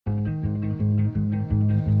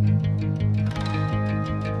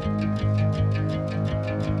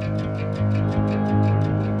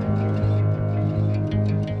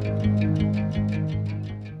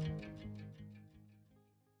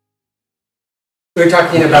we're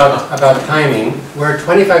talking about timing. We're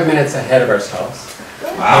 25 minutes ahead of ourselves.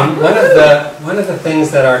 Wow. And one of the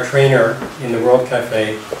things that our trainer in the World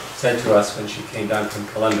Cafe said to us when she came down from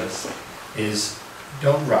Columbus is,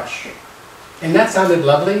 don't rush. And that sounded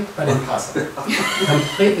lovely, but impossible.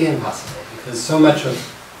 Completely impossible, because so much of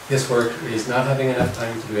this work is not having enough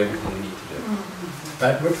time to do everything we need to do.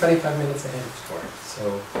 But we're 25 minutes ahead of score,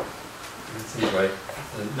 so let's enjoy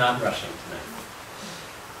the not rushing tonight.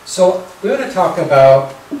 So we want to talk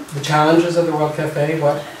about the challenges of the World Cafe,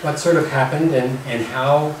 what sort of happened and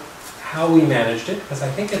how we managed it, because I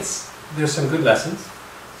think there's some good lessons.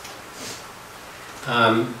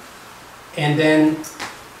 And then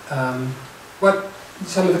what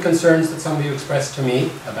some of the concerns that some of you expressed to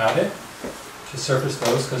me about it, to surface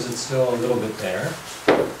those because it's still a little bit there.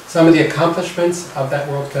 Some of the accomplishments of that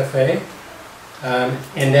World Cafe,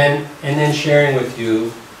 and then sharing with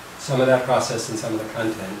you some of that process and some of the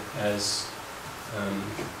content as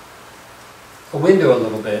a window a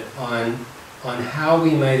little bit on how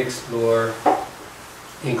we might explore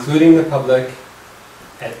including the public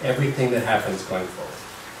at everything that happens going forward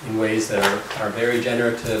in ways that are very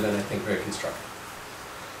generative and I think very constructive.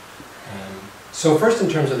 So first in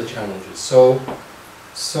terms of the challenges. So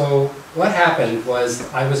what happened was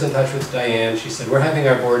I was in touch with Diane. She said, we're having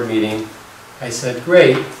our board meeting. I said,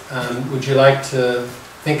 great, would you like to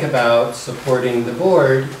think about supporting the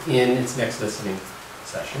board in its next listening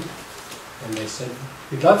session? And they said,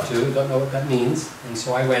 we'd love to, we don't know what that means. And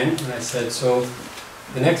so I went and I said, so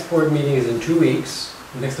the next board meeting is in 2 weeks,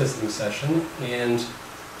 the next listening session, and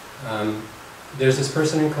there's this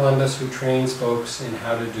person in Columbus who trains folks in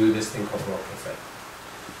how to do this thing called World Cafe.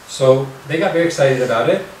 So they got very excited about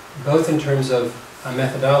it, both in terms of a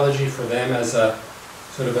methodology for them as a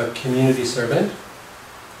sort of a community servant,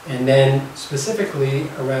 and then specifically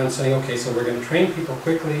around saying, okay, so we're going to train people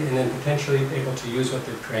quickly and then potentially able to use what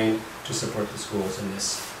they've trained to support the schools in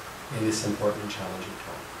this important, challenging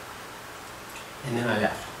time. And then I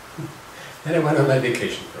left. Then I went on my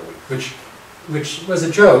vacation for a week, which was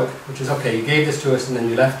a joke, which is, okay, you gave this to us and then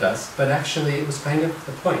you left us, but actually it was kind of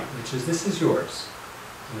the point, which is this is yours.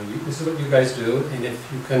 You know, this is what you guys do, and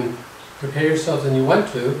if you can prepare yourselves and you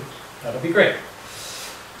want to, that'll be great.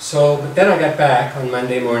 So, but then I got back on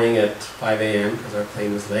Monday morning at 5 a.m. because our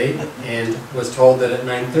plane was late, and was told that at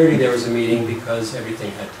 9:30 there was a meeting because everything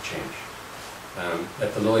had to change.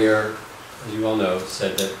 That the lawyer, as you all know,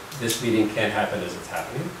 said that this meeting can't happen as it's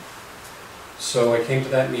happening. So I came to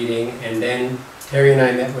that meeting, and then Terry and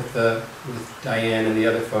I met with Diane and the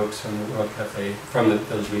other folks from the World Cafe, from the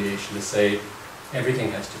Village Mediation, to say everything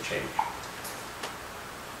has to change.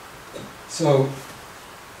 So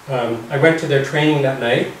I went to their training that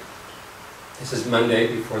night. This is Monday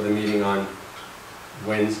before the meeting on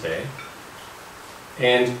Wednesday.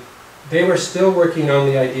 And they were still working on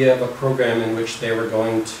the idea of a program in which they were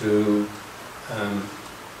going to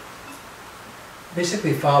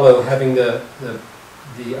basically follow having the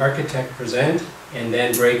architect present and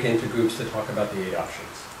then break into groups to talk about the 8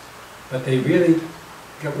 options. But they really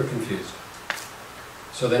were confused.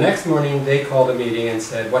 So the next morning they called a meeting and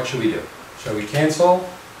said, what should we do? Shall we cancel?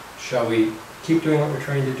 Shall we keep doing what we're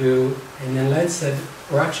trying to do? And then Len said,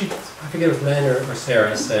 or actually, I forget if it was Len or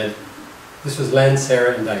Sarah said, this was Len,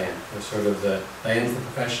 Sarah, and Diane. They're sort of Diane's the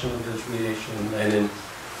professional in village mediation, and Len and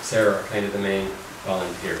Sarah are kind of the main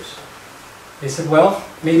volunteers. They said, well,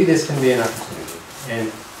 maybe this can be an opportunity. And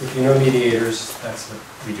if you know mediators, that's what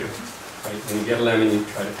we do. Right? When you get a lemon, you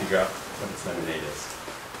try to figure out what its lemonade is.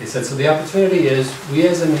 They said, so the opportunity is, we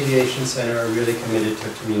as a mediation center are really committed to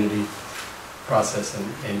community process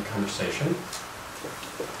and conversation.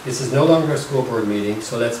 This is no longer a school board meeting,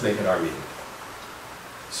 so let's make it our meeting.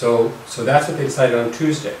 So that's what they decided on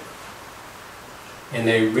Tuesday. And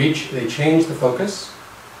they changed the focus,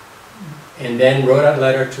 and then wrote out a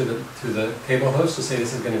letter to the table host to say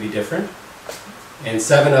this is going to be different. And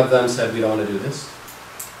 7 of them said we don't want to do this.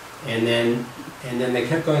 And then they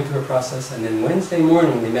kept going through a process, and then Wednesday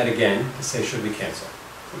morning they met again to say, should we cancel?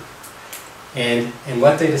 And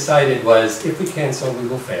what they decided was, if we cancel, we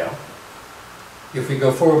will fail. If we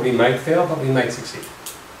go forward, we might fail, but we might succeed.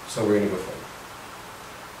 So we're going to go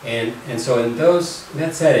forward. And so in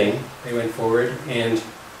that setting, they went forward, and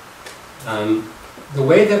the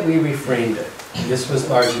way that we reframed it, and this was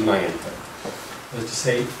largely my input, was to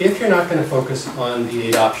say, if you're not going to focus on the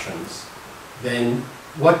 8 options, then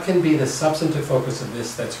what can be the substantive focus of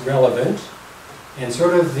this that's relevant, and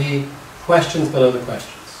sort of the questions below the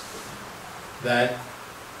questions? That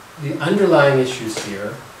the underlying issues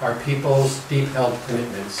here are people's deep-held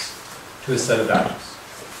commitments to a set of values.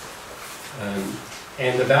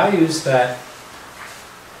 And the values that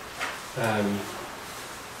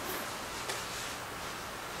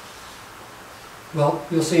Well,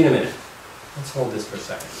 you'll see in a minute. Let's hold this for a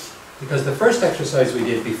second. Because the first exercise we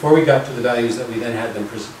did before we got to the values that we then had them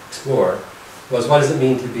explore was, what does it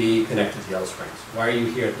mean to be connected to Yellow Springs? Why are you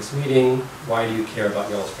here at this meeting? Why do you care about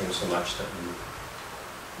Yellow Springs so much that you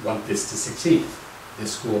want this to succeed?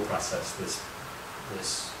 This school process, this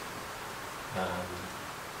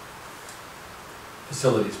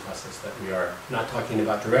facilities process that we are not talking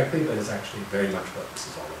about directly, but is actually very much what this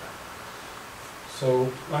is all about. So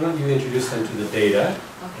why don't you introduce them to the data,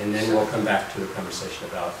 and then we'll come back to the conversation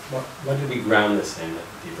about what did we ground this in at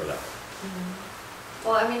the deeper level.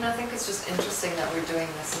 Well, I mean, I think it's just interesting that we're doing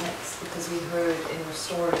this mix, because we heard in your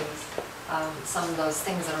stories some of those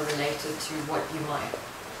things that are related to what you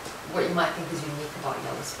might think is unique about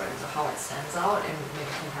Yellow Springs, or how it stands out in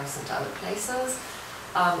maybe comparison to other places.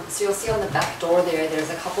 So you'll see on the back door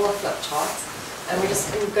there's a couple of flip charts, and we're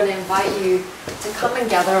going to invite you to come and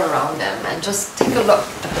gather around them and just take a look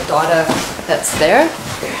at the data that's there.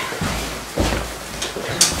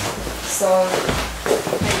 So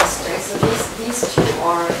these two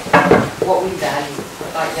are what we value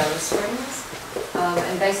about Yellow Springs.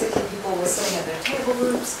 And basically people were sitting at their table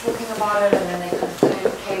groups talking about it, and then they kind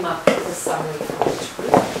of came up with a summary from each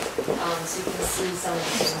group. So you can see some of the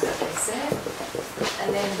things that they said.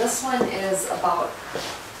 And then this one is about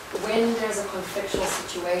when there's a conflictual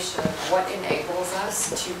situation, what enables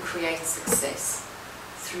us to create success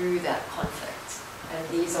through that conflict. And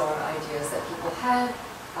these are ideas that people had,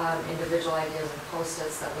 individual ideas and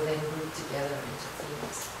post-its that were then grouped together into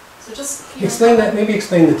themes. So just explain that. Maybe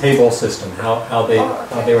explain the table system, how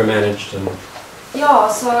they were managed, and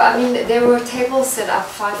yeah. So I mean, there were tables set up,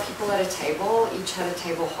 5 people at a table, each had a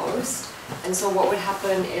table host. And so what would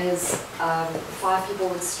happen is 5 people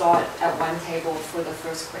would start at one table for the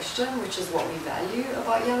first question, which is what we value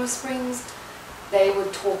about Yellow Springs. They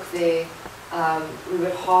would talk there. We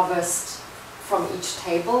would harvest from each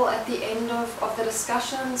table at the end of the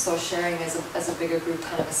discussion, so sharing as a bigger group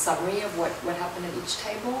kind of a summary of what happened at each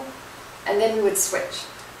table. And then we would switch.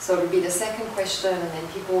 So it would be the second question, and then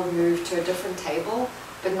people would move to a different table,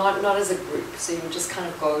 but not as a group. So you would just kind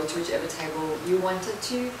of go to whichever table you wanted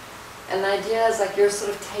to. And the idea is like you're sort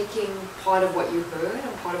of taking part of what you heard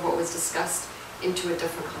and part of what was discussed into a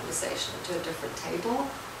different conversation, into a different table,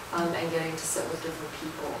 and getting to sit with different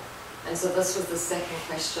people. And so this was the second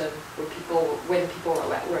question, where when people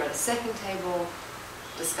were at a second table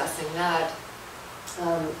discussing that,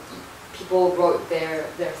 people wrote their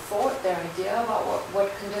thought, their idea about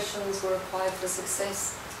what conditions were required for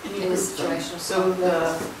success in a situation. So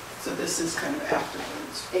this is kind of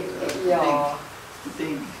afterwards. Yeah.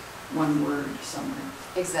 Big one-word summary.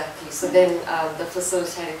 Exactly. So then the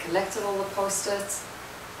facilitator collected all the post-its,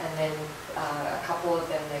 and then a couple of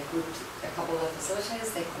them, a couple of the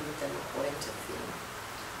facilitators, they grouped them according to theme.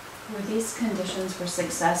 Were these conditions for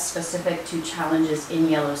success specific to challenges in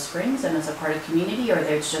Yellow Springs and as a part of community, or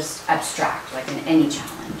they're just abstract, like in any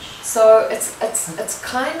challenge? So it's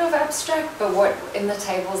kind of abstract, but what in the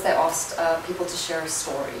tables they asked people to share a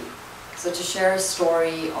story. So to share a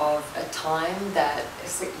story of a time that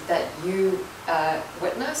you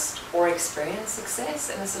witnessed or experienced success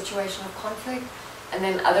in a situation of conflict, and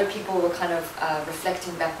then other people were kind of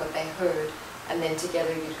reflecting back what they heard, and then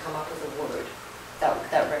together you'd come up with a word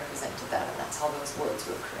that represented that, and that's how those words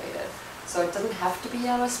were created. So it didn't have to be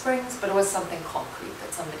Yellow Springs, but it was something concrete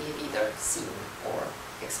that somebody had either seen or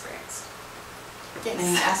experienced. Can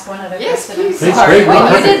I ask one other Yes, question? please. Please, Sorry, great, when you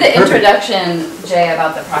perfect, did the perfect. introduction, Jay,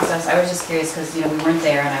 about the process, I was just curious because we weren't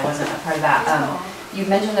there and I wasn't a part of that. You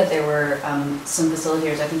mentioned that there were some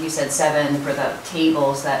facilitators, I think you said 7 for the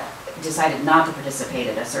tables that decided not to participate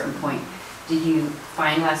at a certain point.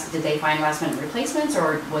 Did they find last-minute replacements,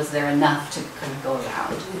 or was there enough to kind of go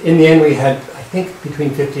around? in the end we had, I think, between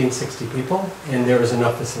 50 and 60 people, and there was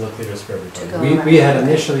enough facilitators for everybody. We had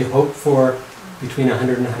initially hoped for between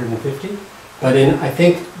 100 and 150, but I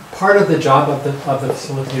think part of the job of the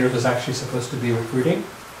facilitator was actually supposed to be recruiting.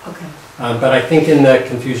 Okay. But I think in the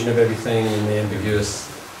confusion of everything and the ambiguous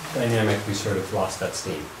dynamic, we sort of lost that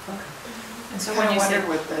steam. Okay. And so I when you wonder said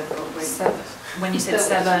what the, when you said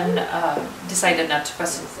 7 decided not to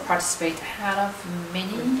participate, how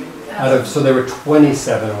many? So there were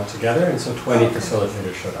 27 altogether, and so 20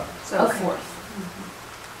 facilitators showed up. So Okay. 4.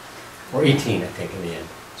 Or 18, I think, in the end.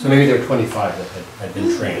 So maybe there were 25 that had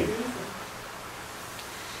been trained.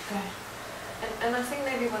 And I think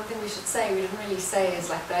maybe one thing we should say, we didn't really say, is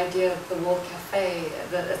like the idea of the World Cafe,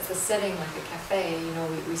 that it's a setting like a cafe,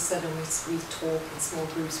 we sit and we talk in small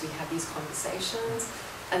groups, we have these conversations,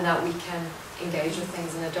 and that we can engage with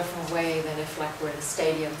things in a different way than if like we're in a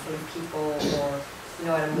stadium full of people or,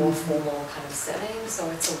 at a more formal kind of setting. So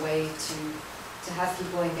it's a way to to have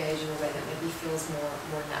people engage in a way that maybe feels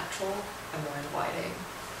more natural and more inviting.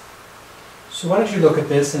 So why don't you look at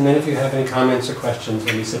this, and then if you have any comments or questions,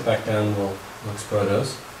 when we sit back down, we'll explore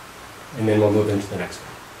those, and then we'll move into the next one.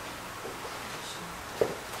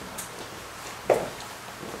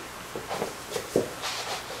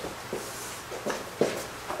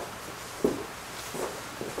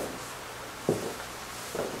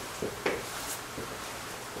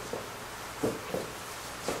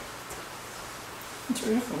 It's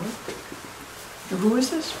beautiful. Who is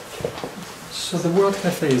this? So the World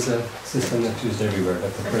Cafe is a system that's used everywhere,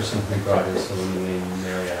 but the person who brought it is a woman named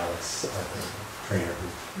Mary Alice, a trainer who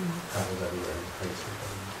travels everywhere and trains people.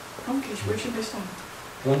 Okay, where's she based on?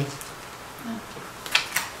 London.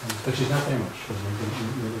 But she's not there much.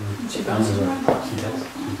 She's She bounces around. She does.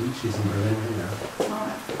 She's in Berlin right now. All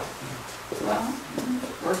right. Well,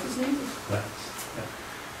 work is needed. But,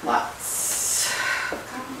 Lots.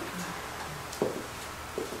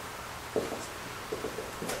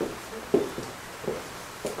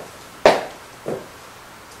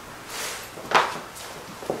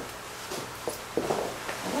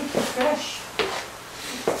 I like the fresh.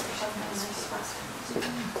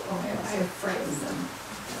 I have friends them.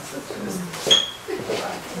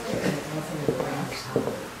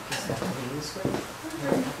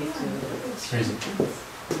 it's crazy.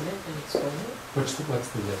 What's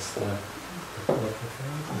the list? The World Cafe?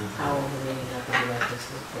 How will the meeting not be like this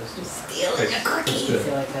as opposed to? Stealing a I That's feel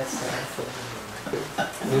good. like that's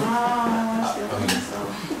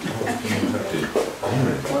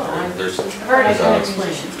There's, I can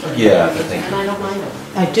explain. yeah, I think, And I don't mind it.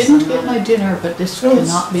 I didn't get my dinner, but this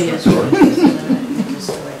cannot be as good.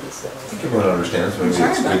 everyone understands, maybe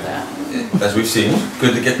Sorry it's about good, that. as we've seen,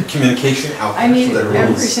 good to get communication out I there need so that every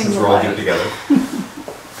everyone's, since single we're all bite. get together.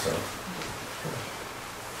 So.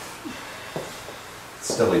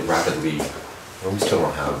 Still a rapidly, well, we still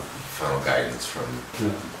don't have final guidance from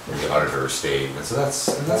the auditor state, and so that's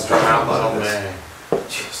driving a lot of this.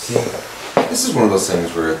 See, this is one of those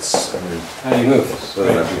things where it's, I mean, How do you move this? so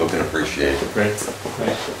that people can appreciate. Right.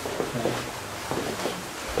 Right.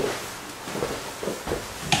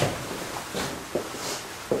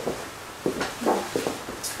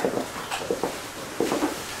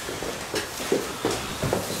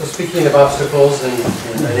 So speaking of obstacles and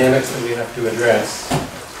dynamics that we have to address,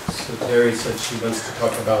 so Terry said she wants to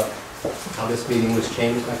talk about how this meeting was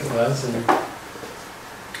changed like it was, and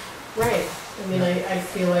Right, I mean, I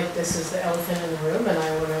feel like this is the elephant in the room and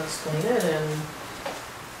I want to explain it and,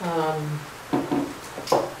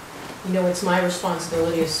 you know, it's my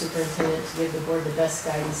responsibility as superintendent to give the board the best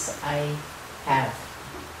guidance I have,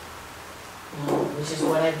 which is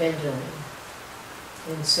what I've been doing.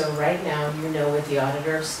 And so right now, you know, with the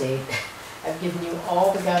auditor of state, I've given you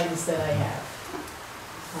all the guidance that I have.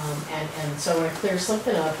 And so I want to clear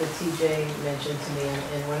something up that TJ mentioned to me,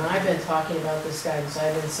 and when I've been talking about this guidance,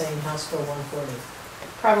 I've been saying House Bill 140.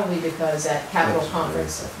 Probably because at Capitol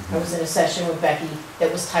Conference, I was in a session with Becky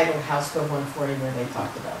that was titled House Bill 140 where they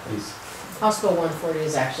talked about this. House Bill 140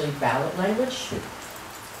 is actually ballot language,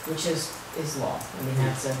 which is law. I mean,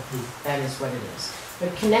 that is what it is.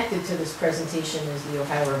 But connected to this presentation is the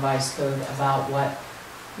Ohio Revised Code about what,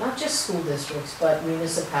 not just school districts, but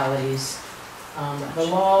municipalities, the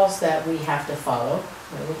laws that we have to follow,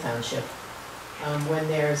 like the township, when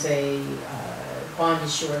there's a bond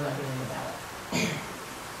issuer levying the ballot.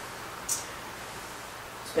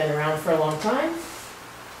 It's been around for a long time.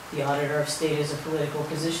 The auditor of state is a political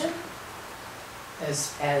position.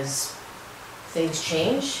 As things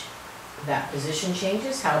change, that position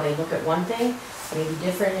changes. How they look at one thing may be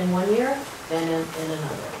different in 1 year than in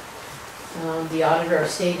another. The auditor of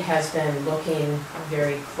state has been looking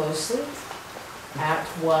very closely at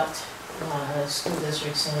what school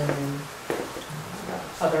districts and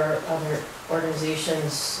other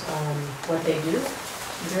organizations, what they do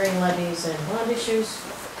during levies and bond issues.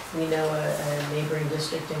 We know a neighboring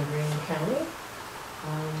district in Greene County,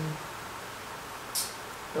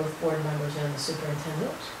 both board members and the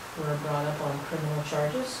superintendent were brought up on criminal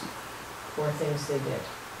charges for things they did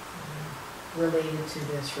related to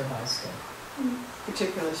this revised code.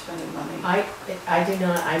 Particularly spending money. I do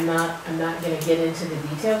not, I'm not gonna get into the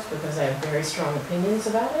details because I have very strong opinions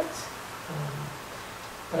about it.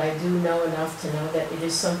 But I do know enough to know that it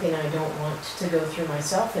is something I don't want to go through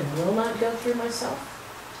myself and will not go through myself.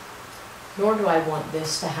 Nor do I want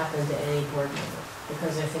this to happen to any board member,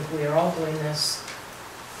 because I think we are all doing this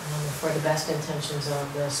for the best intentions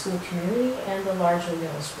of the school community and the larger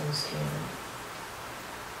Yellow Springs community.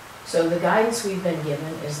 So the guidance we've been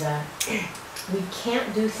given is that we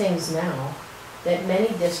can't do things now that many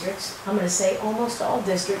districts, I'm gonna say almost all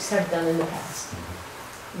districts, have done in the past.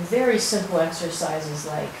 Very simple exercises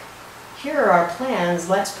like, here are our plans,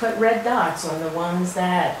 let's put red dots on the ones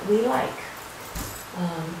that we like.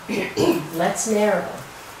 Let's narrow.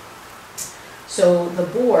 So the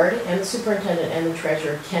board and the superintendent and the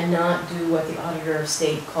treasurer cannot do what the auditor of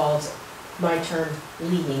state calls, my term,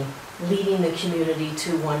 leading the community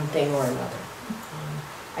to one thing or another.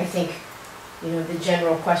 I think, the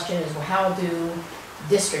general question is, well, how do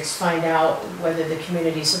districts find out whether the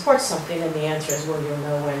community supports something? And the answer is, well, you'll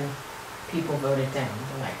know when people vote it down.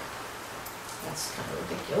 They're like, that's kind of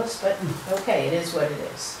ridiculous, but okay, it is what it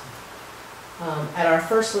is. At our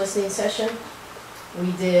first listening session,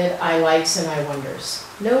 we did I likes and I wonders.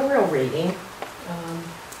 No real rating.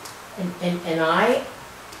 And I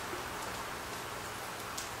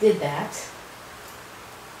did that.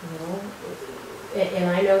 And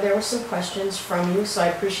I know there were some questions from you, so I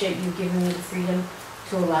appreciate you giving me the freedom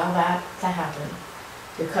to allow that to happen.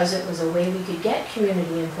 Because it was a way we could get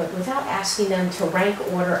community input without asking them to rank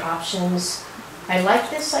order options. I like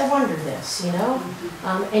this, I wonder this, And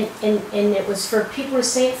it was for people to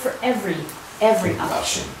say it for every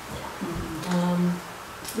option.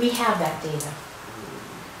 We have that data.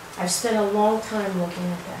 I've spent a long time looking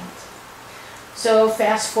at that. So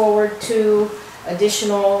fast forward to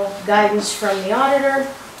additional guidance from the auditor.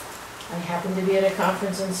 I happened to be at a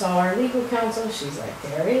conference and saw our legal counsel. She's like,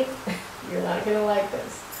 Terry, you're not gonna like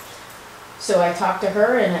this. So I talked to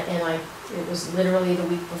her and it was literally the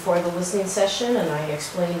week before the listening session, and I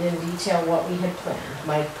explained in detail what we had planned.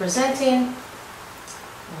 Mike presenting,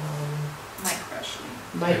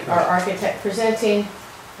 our architect presenting,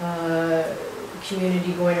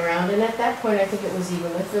 community going around, and at that point I think it was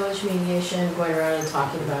even with village mediation going around and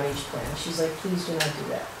talking about each plan. She's like, please do not do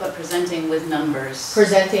that. But presenting with numbers.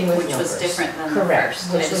 Presenting with numbers. Which was different than the correct,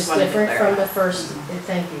 first. which was different from the first.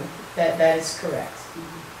 Thank you. That is correct.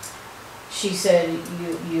 She said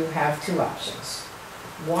you have two options.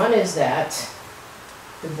 One is that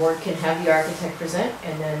the board can have the architect present,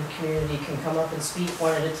 and then community can come up and speak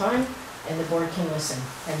one at a time, and the board can listen,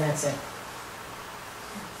 and that's it.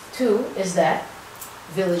 Two is that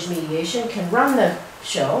village mediation can run the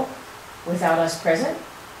show without us present,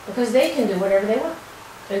 because they can do whatever they want.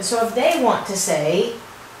 And so if they want to say,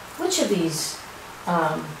 which of these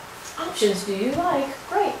options do you like?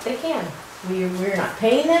 Great, they can. We're not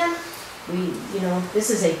paying them. This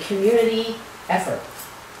is a community effort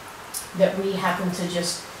that we happen to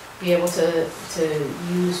just be able to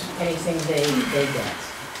use anything they get.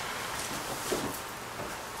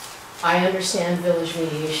 I understand village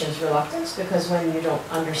mediation's reluctance, because when you don't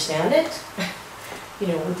understand it,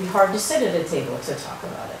 it would be hard to sit at a table to talk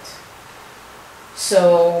about it.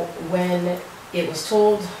 So when it was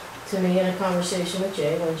told to me in a conversation with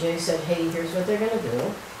Jay, when Jay said, hey, here's what they're gonna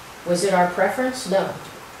do, was it our preference? No.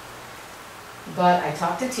 But I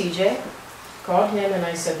talked to TJ, called him, and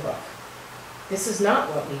I said, look, this is not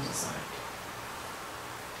what we designed.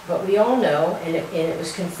 But we all know, and it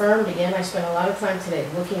was confirmed again, I spent a lot of time today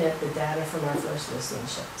looking at the data from our first listening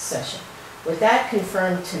session. What that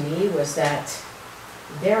confirmed to me was that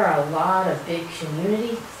there are a lot of big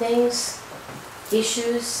community things,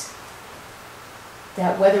 issues,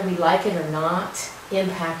 that whether we like it or not,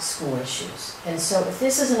 impact school issues. And so if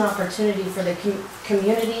this is an opportunity for the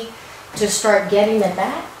community to start getting at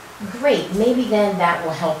that, great, maybe then that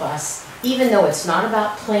will help us, even though it's not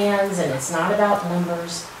about plans and it's not about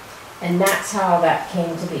numbers. And that's how that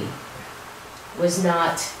came to be. Was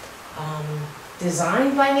not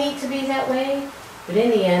designed by me to be that way, but in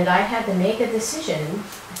the end I had to make a decision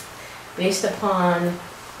based upon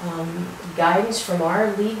guidance from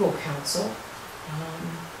our legal counsel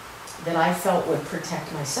that I felt would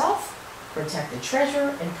protect myself, protect the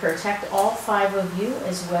treasurer, and protect all 5 of you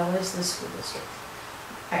as well as the school district.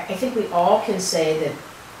 I think we all can say that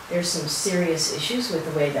there's some serious issues with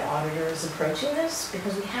the way the auditor is approaching this,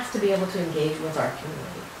 because we have to be able to engage with our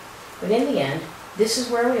community. But in the end, this is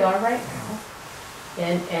where we are right now.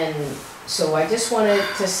 And so I just wanted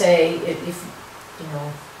to say, if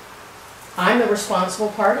I'm the responsible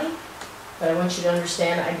party, but I want you to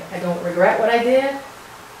understand I don't regret what I did.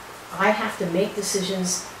 I have to make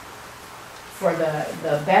decisions for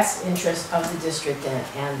the best interest of the district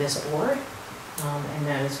and this board, and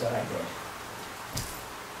that is what I did.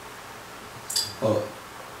 Well,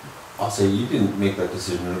 I'll say you didn't make that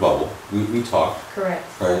decision in a bubble. We talked. Correct.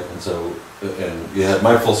 Right, and so, and you had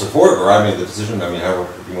my full support, or I made the decision, however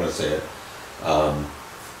you want to say it.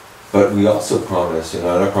 But we also promised, and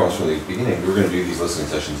I promised from the beginning, we were going to do these listening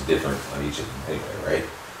sessions different on each of them anyway, right?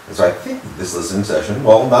 And so I think this listening session,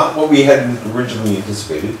 well, not what we had originally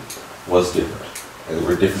anticipated, was different. And there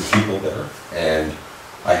were different people there. And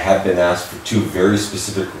I had been asked for 2 very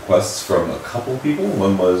specific requests from a couple people.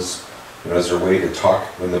 One was, is there a way to talk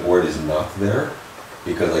when the board is not there?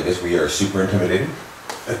 Because I guess we are super intimidating.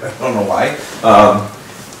 I don't know why.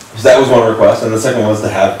 So that was one request, and the second one was to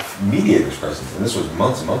have mediators present, and this was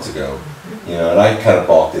months and months ago. And I kind of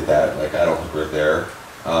balked at that, like, I don't think we're there.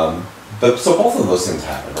 But so both of those things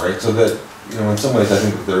happened, right? So that, in some ways I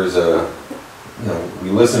think that there is we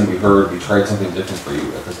listened, we heard, we tried something different for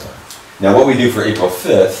you at this time. Now what we do for April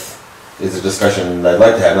 5th is a discussion I'd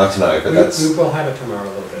like to have, not tonight, but that's... We will have it tomorrow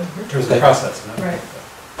a little bit, in terms of the process. Right.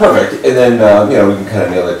 Perfect, and then, we can kind of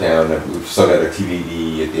nail it down. We've still got a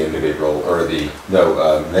TBD at the end of April, or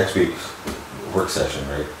next week's work session,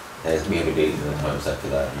 right? And we have a date and a time set for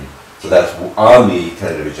that. And so that's on the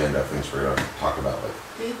tentative agenda of things we're going to talk about,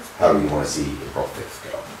 like, how do we want to see April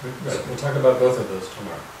 5th go? Right, we'll talk about both of those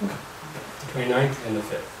tomorrow. The 29th and the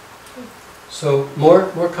 5th. So,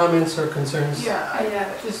 more comments or concerns? Yeah, I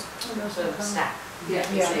just, Stack.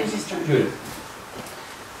 Judith?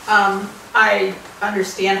 I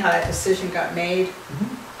understand how that decision got made.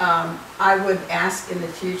 I would ask in the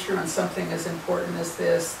future on something as important as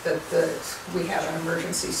this, that we have an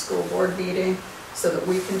emergency school board meeting so that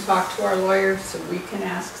we can talk to our lawyer, so we can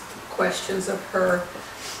ask questions of her.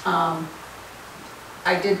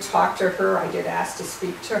 I did talk to her, I did ask to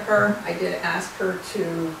speak to her, I did ask her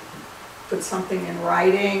to put something in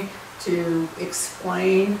writing to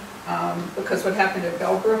explain, because what happened at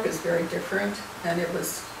Bellbrook is very different, and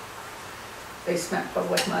they spent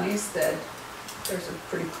public monies that there's a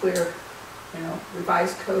pretty clear,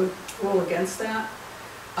 revised code rule against that.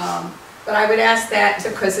 But I would ask that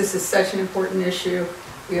because this is such an important issue.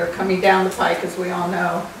 We are coming down the pike, as we all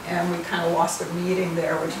know, and we kind of lost a meeting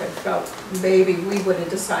there, which I felt maybe we would have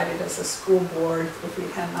decided as a school board if we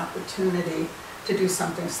had an opportunity to do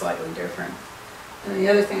something slightly different. And the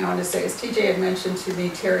other thing I want to say is TJ had mentioned to me,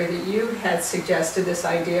 Terry, that you had suggested this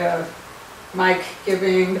idea of Mike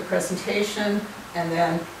giving the presentation and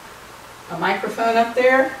then a microphone up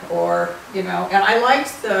there, or, and I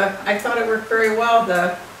thought it worked very well,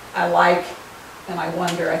 I like and I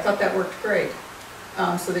wonder. I thought that worked great.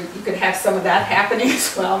 So that you could have some of that happening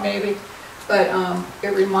as well, maybe. But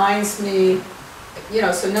it reminds me,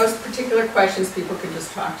 so no particular questions, people can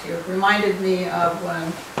just talk to you. It reminded me of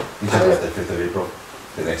when You talking about the 5th of April,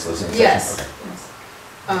 the next listening session? Yes. Okay.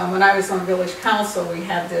 Yes. When I was on village council, we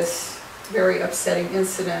had this very upsetting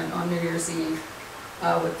incident on New Year's Eve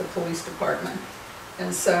with the police department.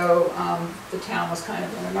 And so the town was kind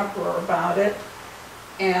of in an uproar about it.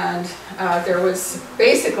 And there was,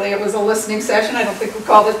 basically, it was a listening session. I don't think we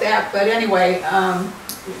called it that. But anyway,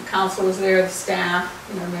 council was there, the staff,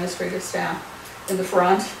 administrative staff in the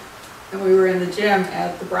front. And we were in the gym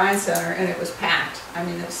at the Bryan Center, and it was packed. I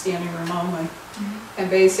mean, it was standing room only. And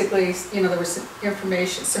basically, there was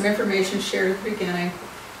some information shared at the beginning.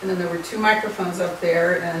 And then there were 2 microphones up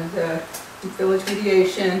there, and village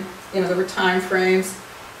mediation, there were time frames,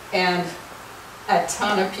 and a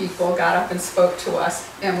ton of people got up and spoke to us,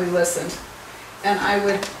 and we listened. And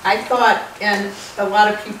I thought, and a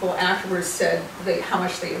lot of people afterwards said how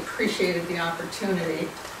much they appreciated the opportunity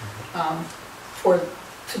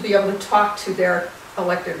to be able to talk to their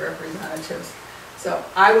elected representatives. So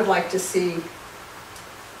I would like to see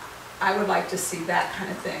that kind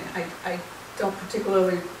of thing. I don't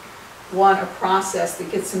particularly want a process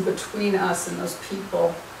that gets in between us and those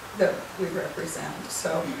people that we represent.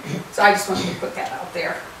 So I just wanted to put that out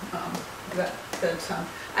there.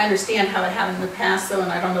 I understand how it happened in the past, though,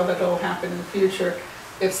 and I don't know that it'll happen in the future.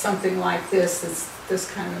 If something like this is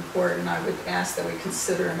this kind of important, I would ask that we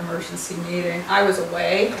consider an emergency meeting. I was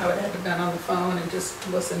away. I would have to been on the phone and just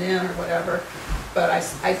listen in or whatever. But I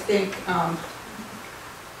think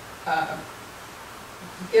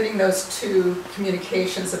getting those 2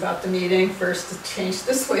 communications about the meeting, first to change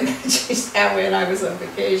this way, then change that way, and I was on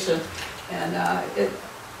vacation, and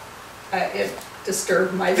it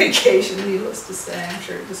disturbed my vacation, needless to say. I'm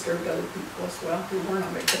sure it disturbed other people as well who weren't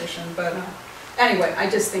on vacation, but anyway, I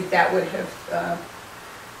just think that would have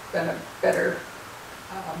been a better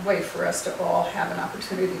way for us to all have an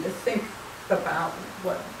opportunity to think about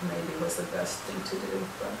what maybe was the best thing to do.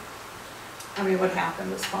 But I mean, what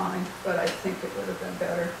happened was fine, but I think it would have been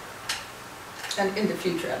better. And in the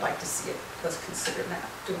future, I'd like to see it. Let's consider that.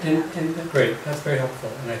 Great, that's very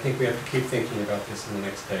helpful. And I think we have to keep thinking about this in the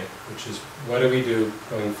next day, which is what do we do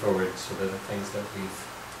going forward so that the things that we've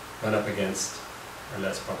run up against are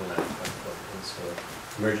less problematic going forward. And so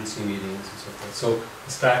emergency meetings and so forth. So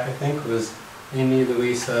the stack, I think, was Amy,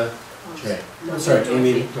 Louisa, Jay. No, Sorry, Dorothy.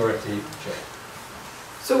 Amy, Dorothy, Jay.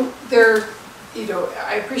 So there you know,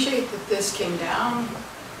 I appreciate that this came down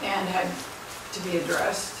and had to be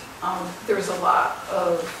addressed. There was a lot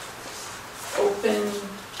of open,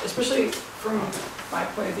 especially from my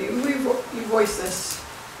point of view, you voiced this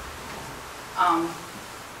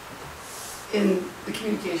in the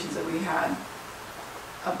communications that we had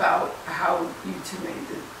about how you two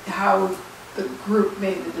how the group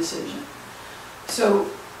made the decision. So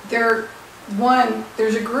there's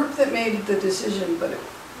a group that made the decision, but it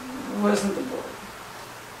wasn't the board,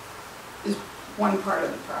 is one part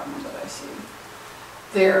of the problem that I see.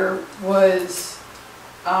 There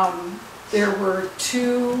were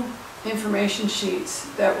 2 information sheets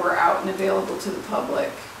that were out and available to the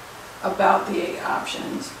public about the 8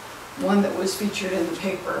 options. One that was featured in the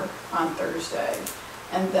paper on Thursday,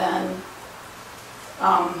 and then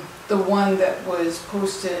the one that was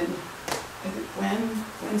posted, I think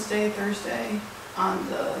Wednesday, Thursday, on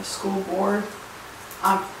the school board,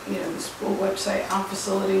 on the school website, on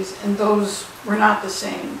facilities, and those were not the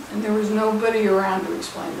same, and there was nobody around to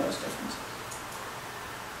explain those differences.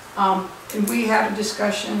 And we had a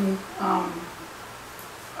discussion,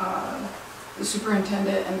 the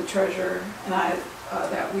superintendent and the treasurer and I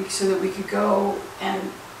that week, so that we could go and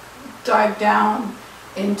dive down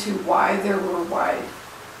into why there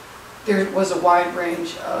was a wide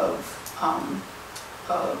range of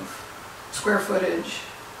square footage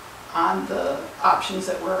on the options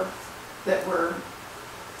that were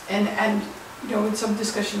and in some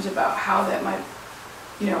discussions about how that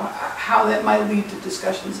might lead to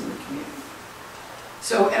discussions in the community.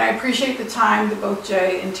 So, and I appreciate the time that both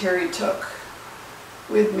Jay and Terry took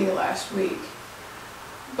with me last week.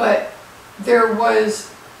 But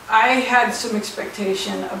I had some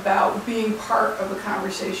expectation about being part of a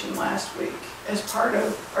conversation last week as part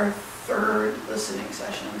of our 3rd listening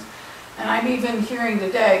sessions. And I'm even hearing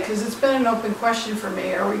today, because it's been an open question for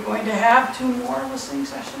me, are we going to have 2 more listening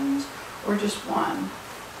sessions or just 1?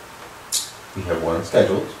 We have one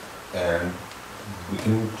scheduled, and we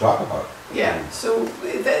can talk about it. Yeah, so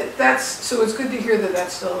so it's good to hear that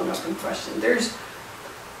that's still an open question.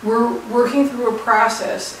 We're working through a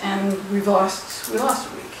process, and we lost a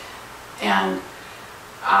week. And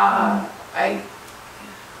I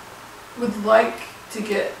would like to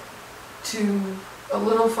get to a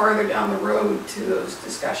little farther down the road to those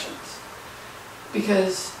discussions.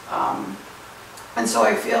 Because, and so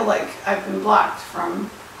I feel like I've been blocked from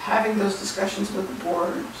having those discussions with the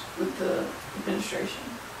board, with the administration.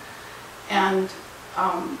 And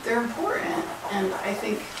they're important, and I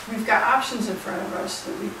think we've got options in front of us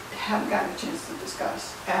that we haven't gotten a chance to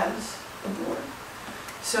discuss as a board.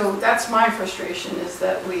 So that's my frustration, is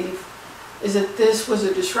that this was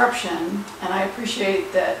a disruption, and I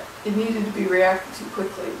appreciate that it needed to be reacted to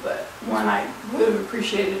quickly, but one, I would have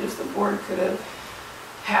appreciated if the board could have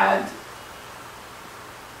had,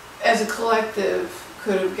 as a collective,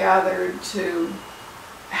 could have gathered to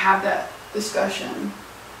have that discussion.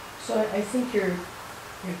 So I think you're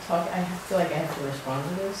talking, I feel like I have to respond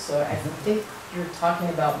to this, so I think you're talking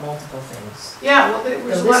about multiple things. Yeah, well, there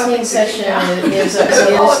was The a lot of listening things to do. session is a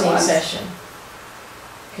listening session.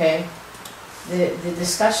 Okay? The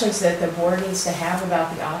discussions that the board needs to have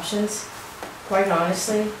about the options, quite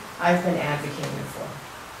honestly, I've been advocating for.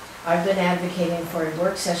 I've been advocating for a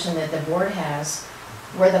work session that the board has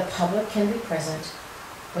where the public can be present,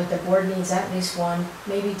 but the board needs at least 1,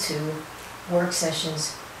 maybe 2 work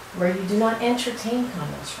sessions where you do not entertain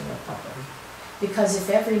comments from the public. Because if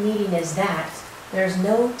every meeting is that, there's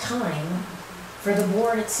no time for the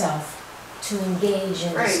board itself to engage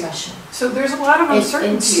in Right. discussion. So there's a lot of And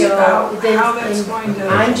uncertainty so about then- how that's and going to.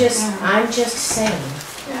 I'm just saying,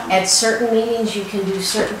 Yeah. at certain meetings you can do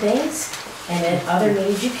certain things, and at other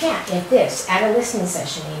meetings you can't. At a listening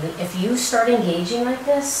session, Amy, if you start engaging like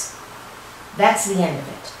this, that's the end of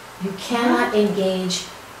it. You cannot engage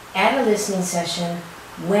at a listening session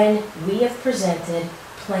when we have presented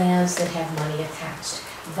plans that have money attached.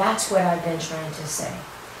 That's what I've been trying to say.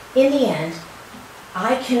 In the end,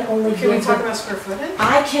 I can only Can we give talk the, about square footage?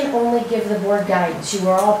 I can only give the board guidance. You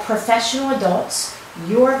are all professional adults.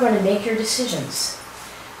 You are going to make your decisions.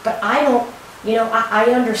 But I don't,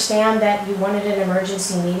 I understand that you wanted an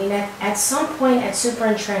emergency meeting. At some point as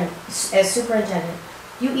superintendent,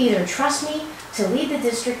 you either trust me to lead the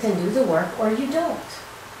district and do the work, or you don't.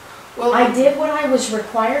 Well, I did what I was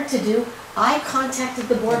required to do. I contacted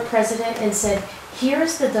the board president and said,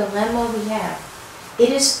 here's the dilemma we have.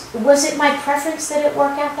 Was it my preference that it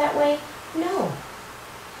work out that way? No.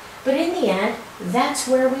 But in the end, that's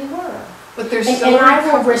where we were. But there's And still I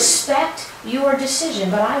will recovery. respect your decision,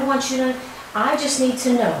 but I just need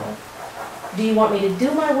to know, do you want me to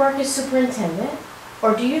do my work as superintendent,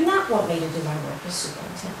 Or do you not want me to do my work as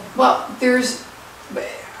superintendent? Well,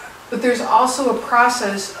 but there's also a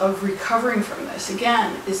process of recovering from this.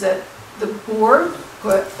 Again, is that the board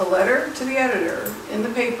put a letter to the editor in the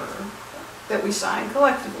paper that we signed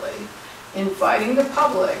collectively, inviting the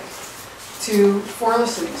public for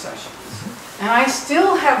listening sessions. And I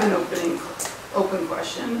still have an open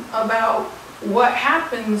question about what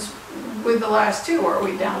happens with the last two. Are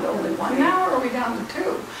we down to only one now, or are we down to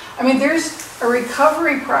two? I mean, there's a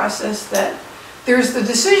recovery process that there's the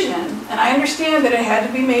decision, and I understand that it had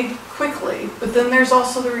to be made quickly, but then there's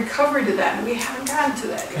also the recovery to that, and we haven't gotten to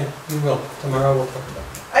that Okay, yet. we will. Tomorrow we'll talk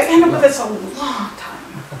about that. I know, but that's a long time.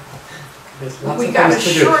 There's lots We of got things a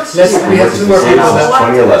to do. short We system. have two more people that,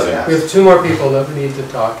 2011. we have two more people that need to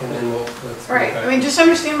talk, and then let's. Right, I mean, just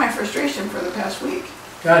understand my frustration for the past week.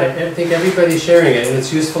 Got it. I think everybody's sharing it, and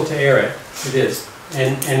it's useful to air it. It is.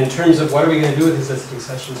 And in terms of what are we going to do with these listening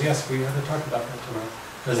sessions, yes, we have to talk about that tomorrow,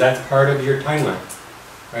 because that's part of your timeline,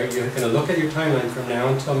 right? You're going to look at your timeline from now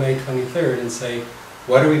until May 23rd and say,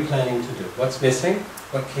 what are we planning to do? What's missing?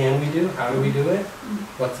 What can we do? How do we do it?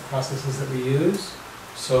 What's the processes that we use?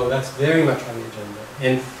 So that's very much on the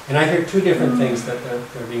agenda. And I hear two different things that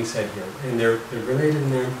are being said here, and they're related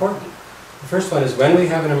and they're important. The first one is, when we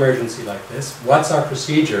have an emergency like this, what's our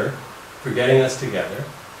procedure for getting us together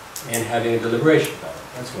and having a deliberation about it?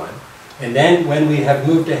 That's one. And then when we have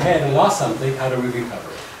moved ahead and lost something, how do we recover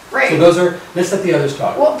it? So Right, those are, let's let the others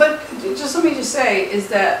talk. well, but just let me just say, is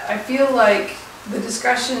that I feel like the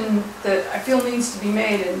discussion that I feel needs to be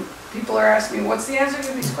made, and people are asking me, what's the answer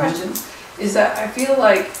to these questions? Is that I feel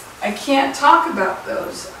like I can't talk about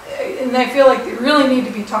those, and I feel like they really need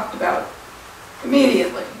to be talked about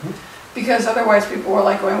immediately. Because otherwise people were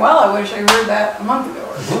like going, well, I wish I heard that a month ago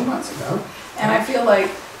or 2 months ago. And I feel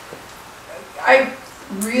like I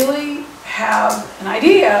really have an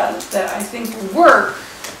idea that I think will work,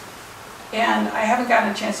 and I haven't gotten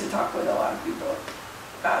a chance to talk with a lot of people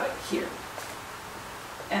about it here.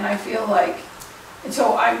 And I feel like, and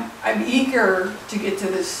so I'm eager to get to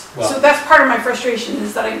this. Well- So that's part of my frustration,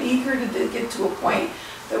 is that I'm eager to get to a point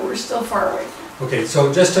that we're still far away from. Okay,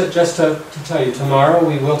 so just to tell you, tomorrow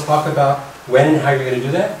we will talk about when and how you're going to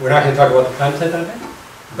do that. We're not going to talk about the content of it,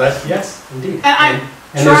 but yes, indeed. I'm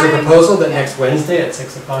And there's a trying- proposal that yeah. next Wednesday at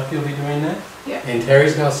 6 o'clock you'll be doing that. Yeah. And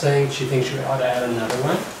Terry's now saying she thinks you ought to add another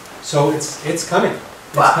one. So it's coming.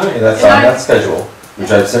 It's Well, coming. And that's And on I- that schedule, which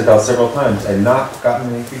I've sent out several times and not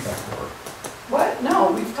gotten any feedback for. What?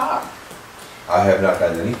 No, we've talked. I have not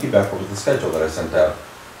gotten any feedback over the schedule that I sent out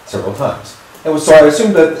several times. And so I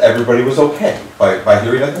assumed that everybody was okay. By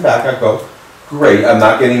hearing nothing back, I go, great, I'm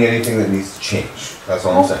not getting anything that needs to change. That's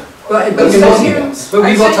all I'm saying. But But we so will, you- but we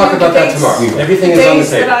I will sent talk you about the that dates- tomorrow. We will. Everything is on the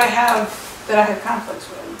Days that table. I have conflicts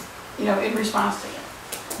with, in response to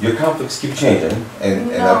it. Your conflicts keep changing, and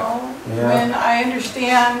No, yeah. when I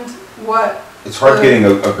understand what, it's hard getting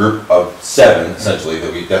a group of 7, essentially,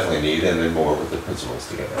 that we definitely need, and then more with the principals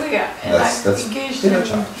oh together. yeah, and That's I've engaged been a in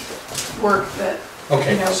challenge. work that,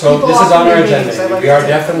 Okay, you know, so people this is on often our do meetings, agenda. I like We are to-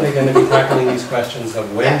 definitely going to be tackling these questions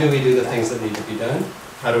of when do we do the things that need to be done?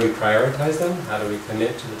 How do we prioritize them? How do we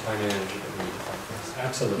commit to the time and energy that we need to find this?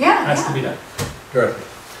 Absolutely. Yeah, Has to yeah. be done. Dorothy.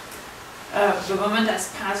 The moment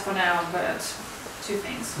has passed for now, but two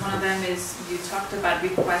things. One of them is you talked about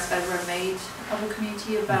requests that were made of the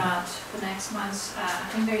community about the next month. I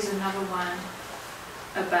think there is another one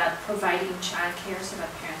about providing childcare so that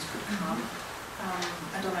parents could come.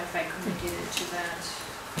 I don't know if I communicated to that.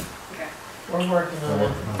 Okay. We're working on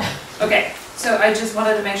it. Okay, so I just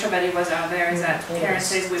wanted to make sure that it was out there, is that It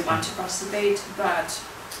parents is. says we want to participate, but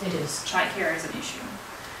It is. childcare is an issue.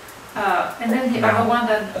 And then the other one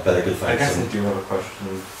that I bet I could I find guess I some do have a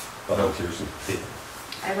question. volunteers.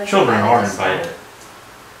 I like. Children added are to invited. Saturday.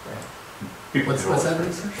 People What's do that? it.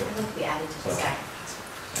 I like to be added to the So-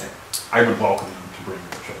 Saturday. I would welcome them to bring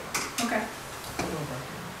their children. Okay. We're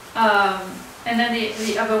working on it. And then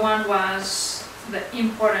the other one was the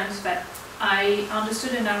importance that I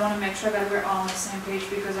understood, and I want to make sure that we're all on the same page,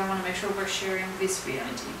 because I want to make sure we're sharing this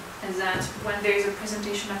reality. Is that when there is a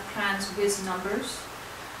presentation of plans with numbers,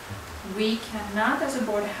 we cannot as a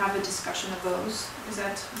board have a discussion of those. Is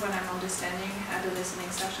that what I'm understanding at the listening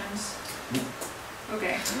sessions?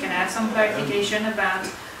 Okay, we can add some clarification about,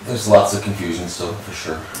 There's lots of confusion still, for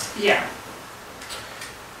sure. yeah.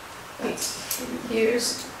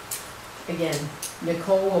 Here's, again,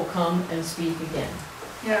 Nicole will come and speak again.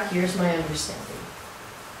 Yeah. Here's my understanding.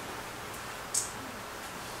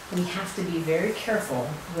 We have to be very careful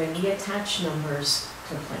when we attach numbers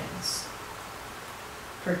to plans.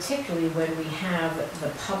 Particularly when we have the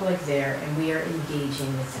public there and we are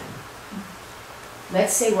engaging with them.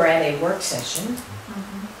 let's say we're at a work session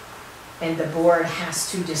and the board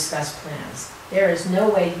has to discuss plans. There is no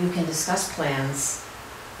way you can discuss plans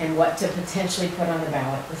and what to potentially put on the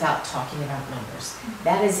ballot without talking about numbers.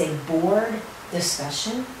 That is a board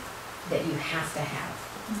discussion that you have to have.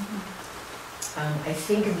 I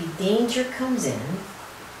think the danger comes in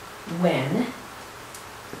when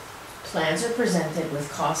plans are presented with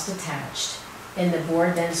cost attached and the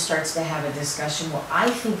board then starts to have a discussion, well, I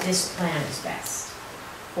think this plan is best.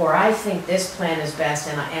 Or I think this plan is best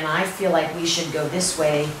and I feel like we should go this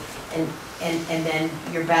way, and then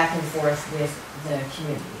you're back and forth with the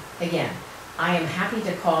community. Again, I am happy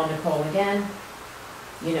to call Nicole again.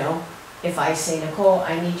 You know, if I say, Nicole,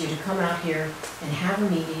 I need you to come out here and have a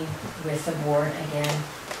meeting with the board again,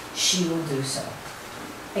 she will do so.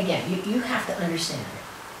 Again, you have to understand,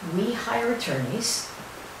 we hire attorneys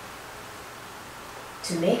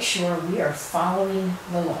to make sure we are following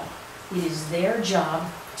the law. It is their job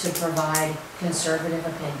to provide conservative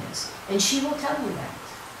opinions. And she will tell you that.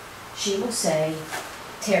 She will say,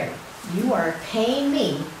 Terry, you are paying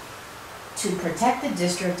me to protect the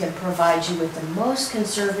district and provide you with the most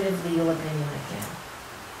conservative legal opinion I can.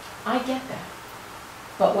 I get that.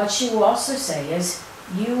 But what she will also say is,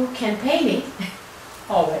 you can pay me,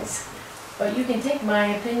 always, but you can take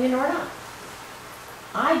my opinion or not.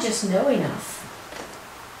 I just know enough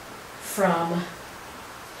from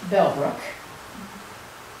Bellbrook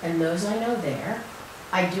and those I know there.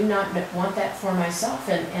 I do not want that for myself,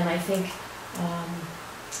 and I think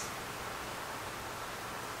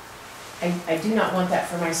I do not want that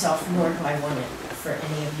for myself, nor do I want it for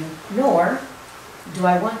any of you, nor do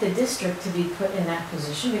I want the district to be put in that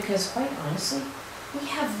position, because quite honestly, we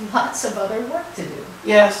have lots of other work to do.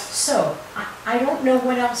 Yes. So, I don't know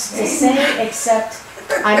what else to say, except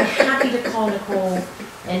I'm happy to call Nicole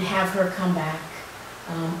and have her come back.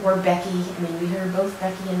 Or Becky, I mean, we heard both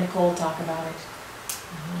Becky and Nicole talk about it.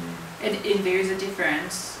 And there is a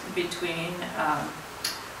difference between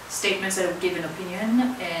statements that would give an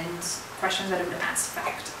opinion and questions that would ask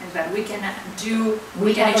fact, and that we can do,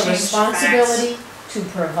 We can have a exchange responsibility to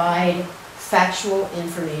provide factual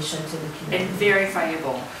information to the facts community. and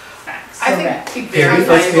verifiable facts. I Correct. think Okay, very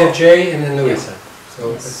let's get valuable. Jay and then Louisa.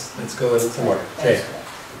 So Yes. let's go in some order. That's Jay.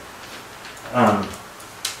 correct.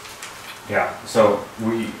 Yeah, so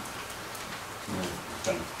we've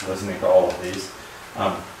been listening to all of these.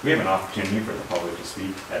 We have an opportunity for the public to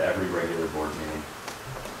speak at every regular board meeting.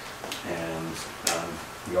 And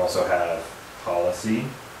we also have policy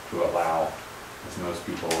to allow as most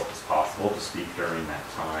people as possible to speak during that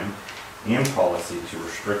time, and policy to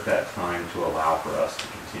restrict that time to allow for us to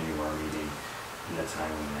continue our meeting in a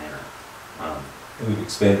timely manner. And we've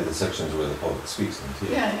expanded the sections where the public speaks in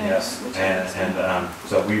too. Yeah, yeah. Yes, which I and understand.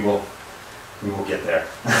 so we will get there.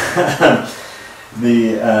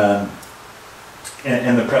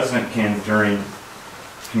 And the president can, during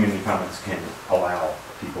community comments, can allow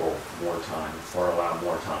people more time, or allow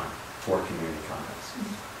more time for community comments,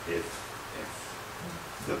 if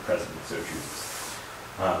the president so chooses.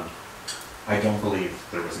 I don't believe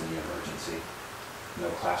there was any emergency. No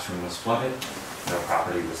classroom was flooded, no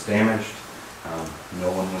property was damaged,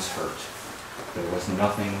 no one was hurt. There was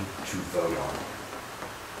nothing to vote on.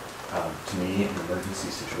 To me, an emergency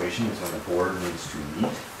situation is when the board needs to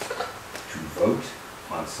meet, to vote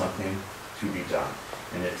on something to be done.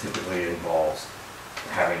 And it typically involves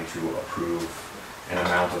having to approve an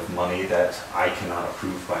amount of money that I cannot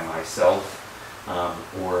approve by myself,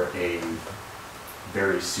 or a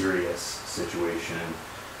very serious situation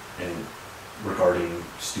regarding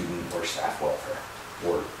student or staff welfare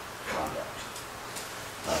or conduct.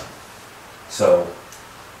 So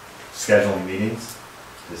scheduling meetings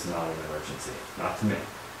is not an emergency, not to me.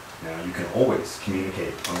 Now, you can always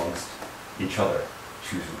communicate amongst each other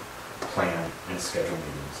to plan and schedule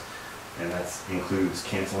meetings. And that includes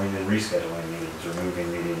canceling and rescheduling meetings or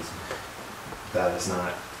moving meetings. That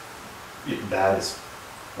is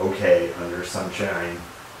okay under sunshine.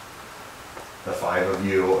 The five of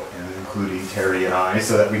you, and including Terry and I,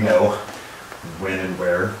 so that we know when and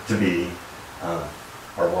where to be,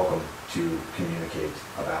 are welcome to communicate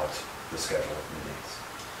about the schedule of meetings.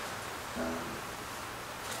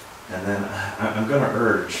 And then I'm going to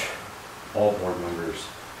urge all board members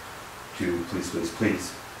to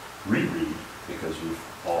please reread, because you've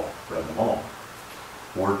all read them all,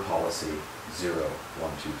 Board Policy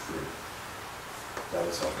 0123. That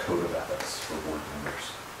is our code of ethics for board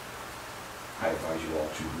members. I advise you all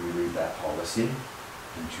to reread that policy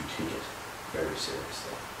and to take it very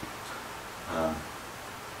seriously.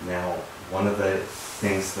 Now, one of the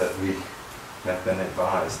things that we have been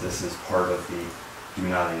advised, this is part of the do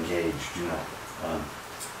not engage, do not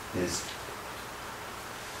is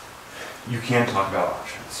you can't talk about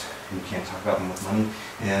options. You can't talk about them with money,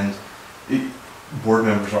 and board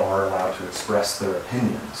members are allowed to express their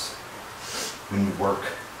opinions when you work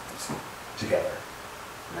together.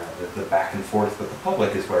 Now, the back and forth with the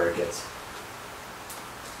public is where it gets,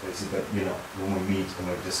 but you know, when we meet and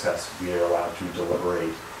we discuss, we are allowed to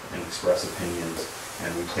deliberate and express opinions,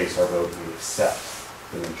 and we place our vote and we accept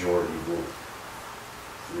the majority rule.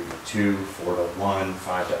 3-2, 4-1,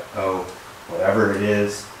 5-0, whatever it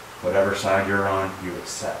is, whatever side you're on, you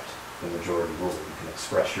accept the majority rule. You can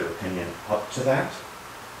express your opinion up to that,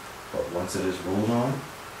 but once it is ruled on,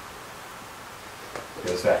 it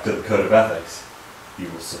goes back to the code of ethics. You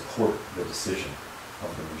will support the decision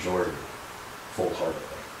of the majority full-heartedly.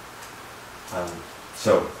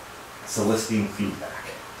 So, soliciting feedback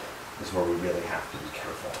is where we really have to be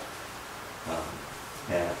careful.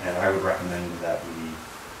 And I would recommend that we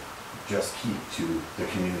just keep to the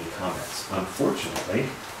community comments. Unfortunately,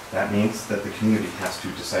 that means that the community has to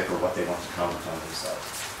decipher what they want to comment on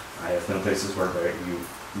themselves. I have been places where you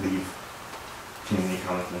leave community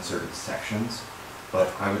comments in certain sections,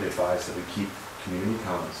 but I would advise that we keep community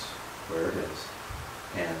comments where it is.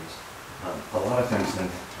 And a lot of times, and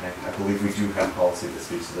I believe we do have policy that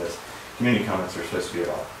speaks to this, community comments are supposed to be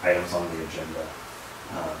about items on the agenda.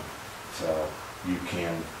 So you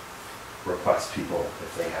can request people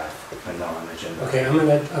if they have a non-agenda. Okay, I'm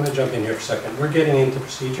gonna jump in here for a second. We're getting into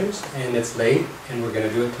procedures, and it's late, and we're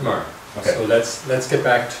gonna do it tomorrow. Okay. So let's get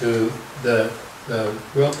back to the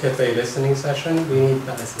World Cafe listening session. We need,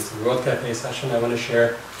 not listening, the World Cafe session. I want to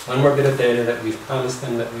share one more bit of data that we've promised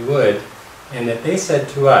them that we would, and that they said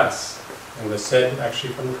to us, and was said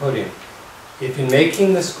actually from the podium, if in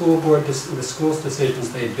making the school board, the school's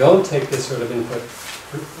decisions, they don't take this sort of input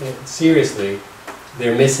seriously,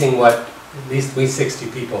 they're missing what at least we 60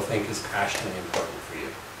 people think is passionately important for you.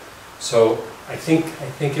 So I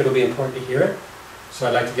think it'll be important to hear it, so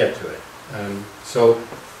I'd like to get to it. So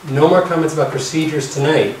no more comments about procedures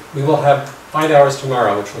tonight. We will have 5 hours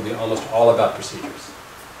tomorrow, which will be almost all about procedures.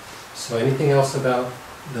 So anything else about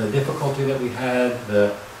the difficulty that we had,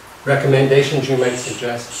 the recommendations you might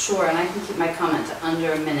suggest? Sure, and I can keep my comment to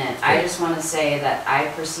under a minute. I just want to say that I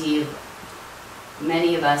perceive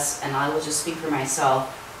many of us, and I will just speak for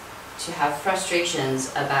myself, to have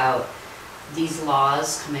frustrations about these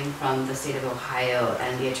laws coming from the state of Ohio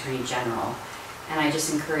and the Attorney General. And I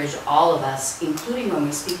just encourage all of us, including when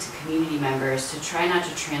we speak to community members, to try not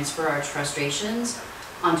to transfer our frustrations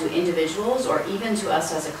onto individuals or even to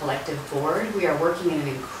us as a collective board. We are working in an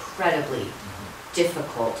incredibly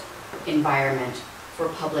difficult environment for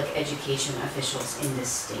public education officials in this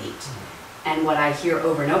state. And what I hear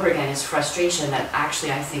over and over again is frustration that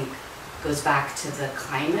actually I think goes back to the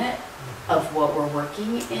climate of what we're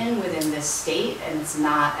working in within this state, and it's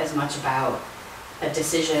not as much about a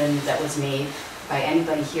decision that was made by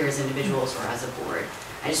anybody here as individuals or as a board.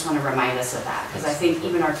 I just want to remind us of that, because I think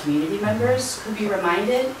even our community members could be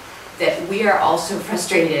reminded that we are also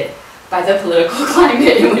frustrated by the political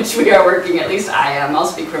climate in which we are working. At least I am, I'll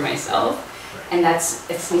speak for myself. And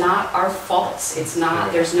it's not our faults. It's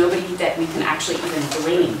not, there's nobody that we can actually even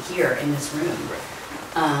blame here in this room.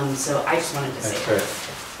 So I just wanted to say that.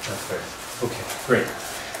 That's fair. Okay, great.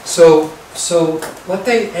 So what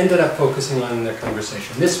they ended up focusing on in their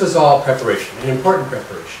conversation, this was all preparation, an important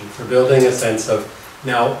preparation for building a sense of,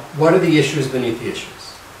 now, what are the issues beneath the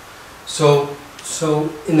issues? So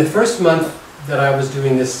in the first month that I was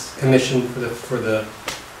doing this commission for the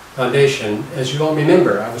foundation, as you all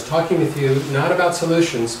remember, I was talking with you not about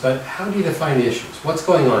solutions, but how do you define the issues? What's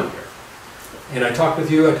going on here? And I talked with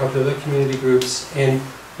you, I talked to other community groups, and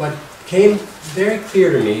what came very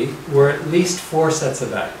clear to me were at least 4 sets of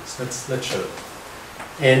values. Let's show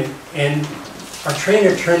them. And our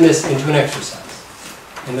trainer turned this into an exercise.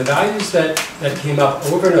 And the values that came up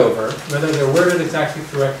over and over, whether they're worded exactly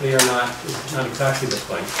correctly or not, is not exactly the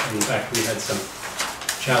point. And in fact, we had some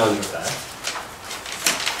challenge with that.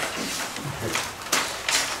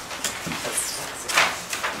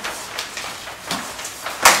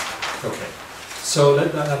 Okay, so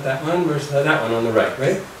not that one, where's that one on the right,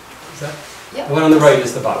 right? Is that? Yep. The one on the right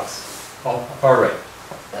is the box, far right.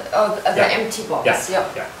 The Yeah. empty box, Yeah.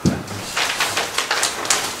 yep. Yeah.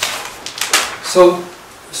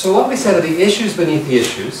 So what we said are the issues beneath the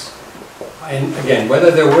issues, and again, whether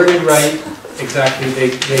they're worded right, exactly, they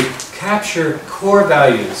capture core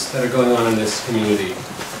values that are going on in this community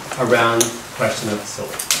around the question of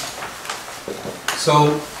facility.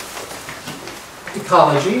 So,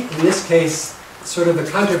 ecology, in this case, sort of the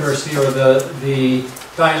controversy or the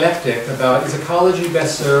dialectic about is ecology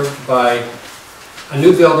best served by a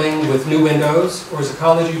new building with new windows, or is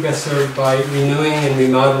ecology best served by renewing and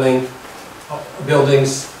remodeling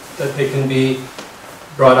buildings that they can be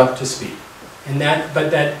brought up to speed? And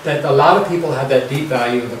but that a lot of people have that deep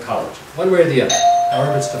value of ecology, one way or the other,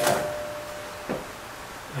 however it's defined.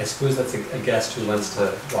 I suppose that's a guest who wants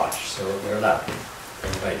to watch, so they're allowed.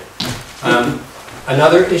 They're invited.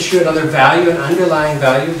 Another issue, another value, an underlying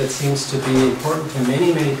value that seems to be important to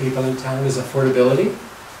many, many people in town is affordability.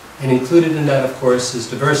 And included in that, of course, is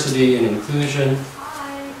diversity and inclusion.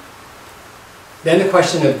 Then the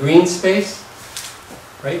question of green space,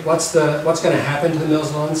 right? What's going to happen to the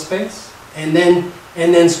Mills Lawn space? And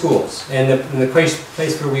then schools. And the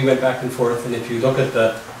place where we went back and forth, and if you look at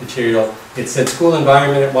the material, it said school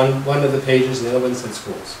environment at one of the pages, and the other one said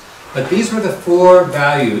schools. But these were the 4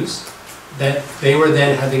 values that they were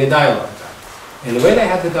then having a dialogue about. And the way they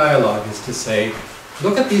had the dialogue is to say,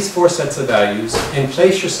 look at these 4 sets of values and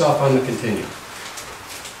place yourself on the continuum.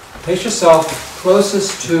 Place yourself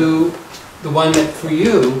closest to the one that for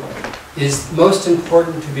you is most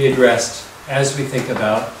important to be addressed as we think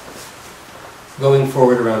about going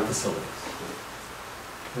forward around facilities.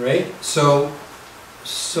 Right? So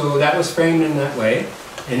that was framed in that way.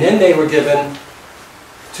 And then they were given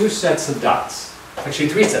 2 sets of dots, actually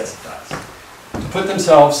 3 sets of dots, to put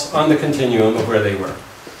themselves on the continuum of where they were.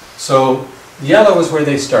 So yellow is where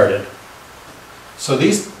they started. So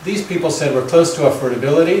these people said we're close to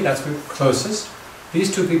affordability, that's closest.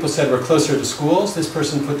 These 2 people said we're closer to schools. This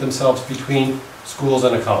person put themselves between schools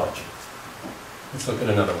and ecology. Let's look at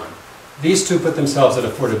another one. These 2 put themselves at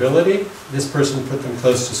affordability. This person put them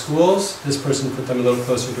close to schools. This person put them a little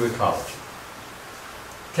closer to ecology.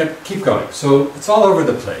 Keep going. So it's all over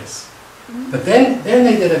the place. But then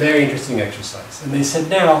they did a very interesting exercise. And they said,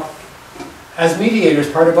 now, as mediators,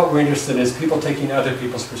 part of what we're interested in is people taking other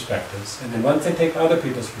people's perspectives. And then once they take other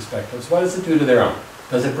people's perspectives, what does it do to their own?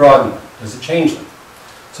 Does it broaden them? Does it change them?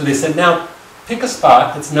 So they said, now, pick a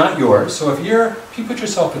spot that's not yours. So if you put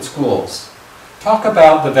yourself at schools, talk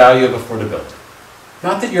about the value of affordability.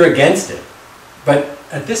 Not that you're against it, but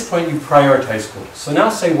at this point you prioritize schools. So now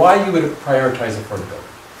say why you would prioritize affordability.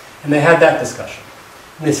 And they had that discussion.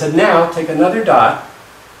 And they said, now take another dot,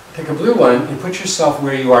 take a blue one, and put yourself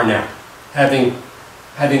where you are now. Having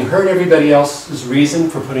heard everybody else's reason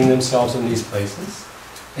for putting themselves in these places,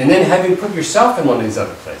 and then having put yourself in one of these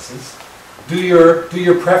other places, do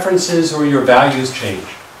your preferences or your values change?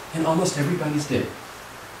 And almost everybody's did.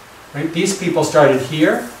 Right? These people started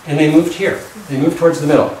here, and they moved here. They moved towards the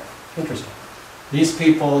middle. Interesting. These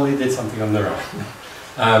people, they did something on their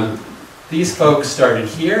own. These folks started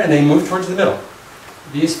here, and they moved towards the middle.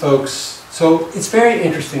 These folks, so it's very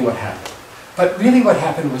interesting what happened. But really what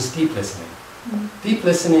happened was deep listening. Deep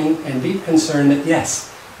listening and deep concern that,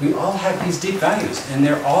 yes, we all have these deep values, and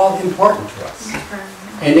they're all important to us.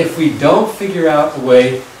 And if we don't figure out a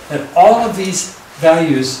way that all of these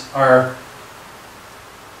values are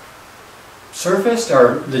surfaced,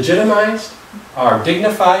 are legitimized, are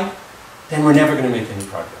dignified, then we're never going to make any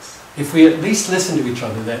progress. If we at least listen to each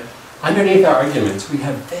other, that underneath our arguments we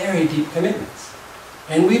have very deep commitments.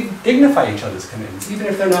 And we dignify each other's commitments, even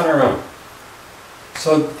if they're not our own.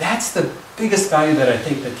 So that's the biggest value that I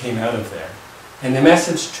think that came out of there. And the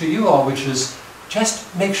message to you all, which is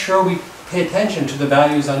just make sure we pay attention to the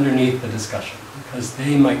values underneath the discussion, because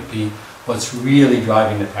they might be what's really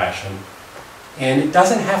driving the passion. And it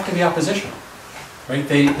doesn't have to be oppositional. Right?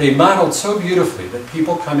 They modeled so beautifully that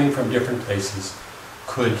people coming from different places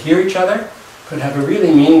could hear each other, could have a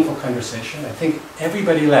really meaningful conversation. I think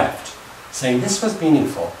everybody left saying this was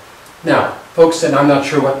meaningful. Now, folks said, I'm not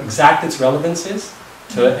sure what exact its relevance is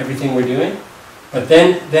to everything we're doing. But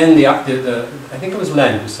then I think it was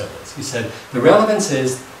Len who said this. He said, the relevance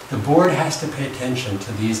is the board has to pay attention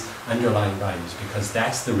to these underlying values, because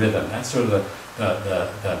that's the rhythm, that's sort of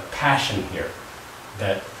the passion here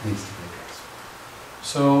that needs to be addressed.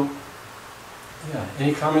 So, yeah,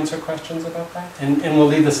 any comments or questions about that? And we'll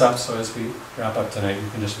leave this up, so as we wrap up tonight, you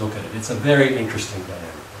can just look at it. It's a very interesting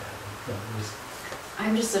dynamic.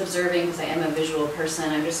 I'm just observing, because I am a visual person,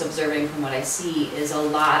 I'm just observing from what I see is a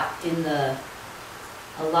lot of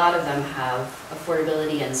them have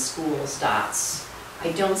affordability and schools dots.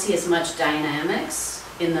 I don't see as much dynamics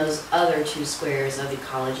in those other 2 squares of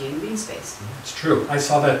ecology and green space. It's true. I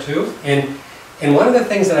saw that too. And one of the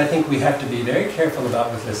things that I think we have to be very careful about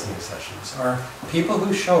with listening sessions are people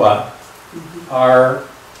who show up are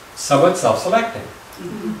somewhat self-selecting.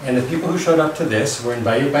 And the people who showed up to this were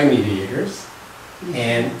invited by mediators.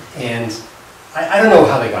 And I don't know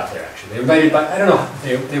how they got there, actually. They were invited by, I don't know,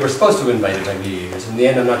 they were supposed to be invited by mediators. In the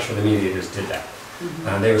end, I'm not sure the mediators did that.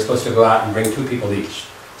 They were supposed to go out and bring 2 people each.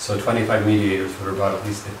 So 25 mediators would have brought at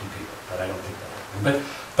least 50 people, but I don't think that happened.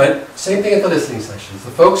 But same thing at the listening sessions. The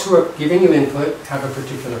folks who are giving you input have a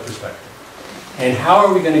particular perspective. And how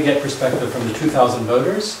are we going to get perspective from the 2,000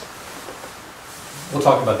 voters? We'll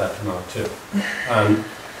talk about that tomorrow too.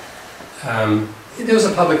 There was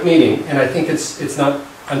a public meeting, and I think it's not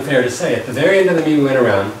unfair to say, at the very end of the meeting we went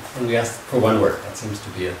around and we asked for one word. That seems to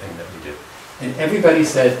be a thing that we do. And everybody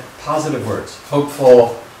said positive words: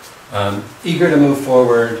 hopeful, eager to move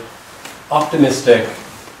forward, optimistic,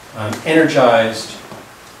 energized,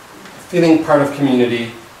 feeling part of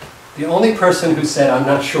community. The only person who said, I'm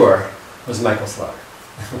not sure, was Michael Slaughter.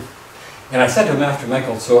 And I said to him after,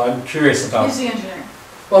 Michael, so I'm curious about... He's the engineer.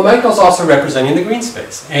 Well, Michael's also representing the green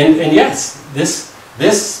space. And yes, this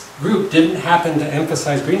group didn't happen to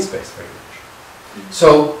emphasize green space very much.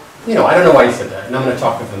 So, you know, I don't know why he said that, and I'm going to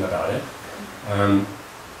talk with him about it.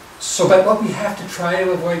 But what we have to try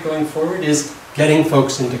to avoid going forward is getting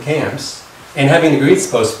folks into camps and having the green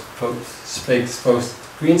space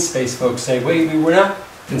folks say, wait, we were not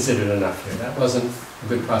considered enough here. That wasn't a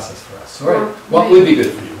good process for us. So, all right, what would be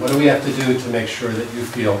good for you? What do we have to do to make sure that you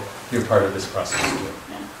feel you're part of this process too?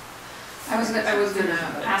 I was gonna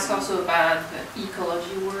ask also about the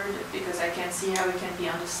ecology word, because I can see how it can be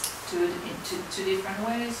understood in two different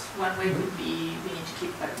ways. One way would be we need to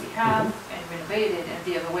keep what we have and renovate it, and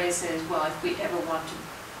the other way says, well, if we ever want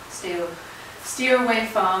to steer away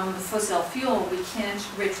from fossil fuel, we can't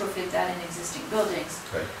retrofit that in existing buildings.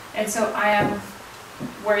 Right. And so I am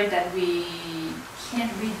worried that we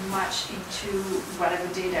can't read much into whatever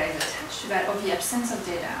data is attached to that, or the absence of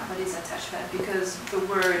data what is attached to that, because the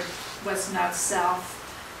word was not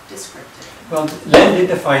self-descriptive. Well, Len did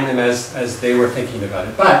define them as they were thinking about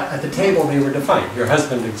it, but at the table they were defined. Your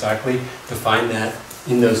husband exactly defined that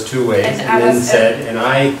in those two ways, and then said, and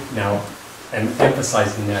I now am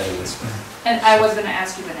emphasizing that in this way. And I was going to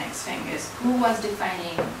ask you the next thing is, who was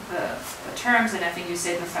defining the terms? And I think you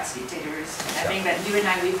said the facilitators. And I think that you and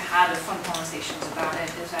I, we've had fun conversations about it,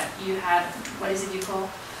 is that you had, what is it you call?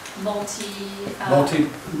 Multi-biased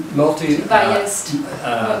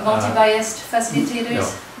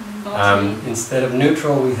facilitators? No. Instead of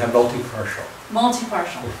neutral, we have multi-partial.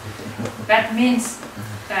 Multi-partial. That means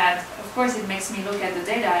that, of course, it makes me look at the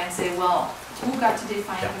data and say, well, who got to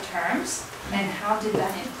define the terms? And how did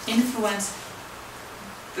that influence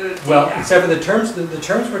the data? Well, except for the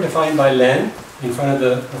terms were defined by Len in front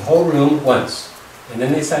of the whole room once. And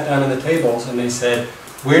then they sat down on the tables and they said,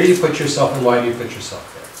 where do you put yourself and why do you put yourself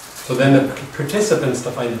there? So then the participants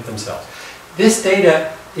defined it themselves. This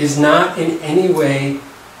data is not in any way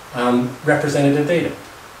representative data.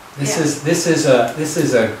 This is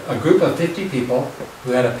a group of 50 people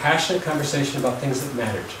who had a passionate conversation about things that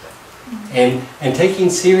mattered to them. And taking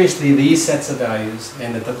seriously these sets of values,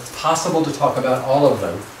 and that it's possible to talk about all of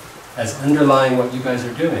them as underlying what you guys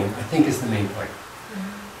are doing, I think is the main point.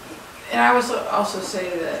 And I would also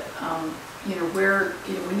say that,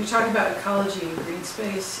 when you talk about ecology and green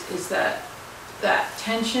space, is that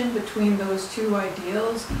tension between those two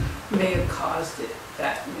ideals may have caused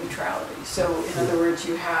that neutrality. So in other words,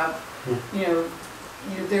 you have,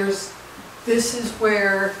 this is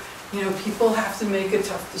where, people have to make a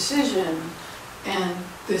tough decision, and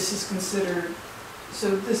this is considered,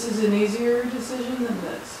 so this is an easier decision than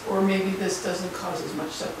this, or maybe this doesn't cause as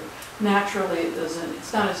much suffering. Naturally, it doesn't,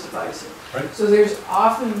 it's not as divisive. Right. So there's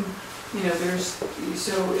often,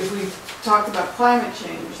 so if we talk about climate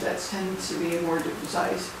change, that tends to be a more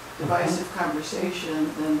divisive conversation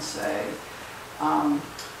than, say,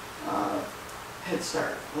 Head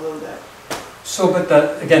Start, although that. So,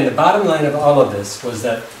 but again, the bottom line of all of this was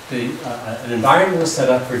that an environment was set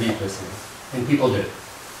up for deep listening, and people did.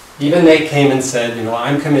 Even they came and said,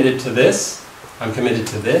 I'm committed to this, I'm committed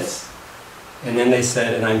to this, and then they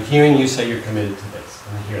said, and I'm hearing you say you're committed to this,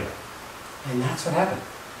 and I hear that. And that's what happened.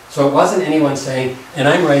 So it wasn't anyone saying, and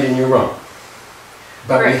I'm right and you're wrong.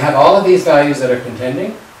 But we have all of these values that are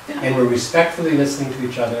contending, and we're respectfully listening to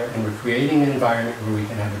each other, and we're creating an environment where we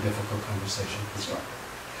can have a difficult conversation constructively.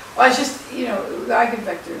 Well, it's just, the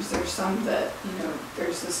eigenvectors, there's some that,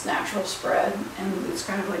 there's this natural spread, and it's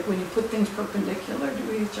kind of like when you put things perpendicular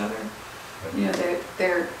to each other,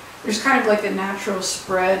 there's kind of like a natural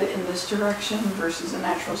spread in this direction versus a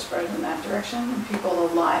natural spread in that direction, and people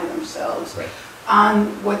align themselves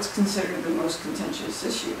on what's considered the most contentious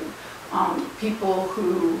issue. People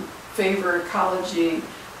who favor ecology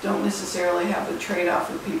don't necessarily have the trade-off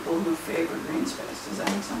of people who favor green space. Does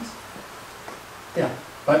that make sense? Yeah.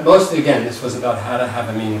 But mostly, again, this was about how to have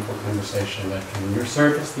a meaningful conversation that can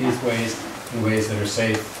surface these ways in ways that are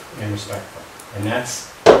safe and respectful. And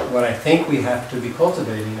that's what I think we have to be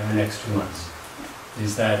cultivating in the next 2 months.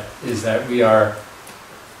 is that we are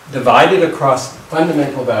divided across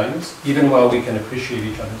fundamental values, even while we can appreciate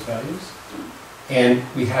each other's values. And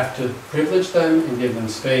we have to privilege them and give them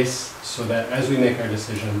space so that as we make our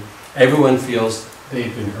decision, everyone feels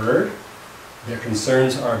they've been heard, their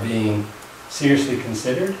concerns are being seriously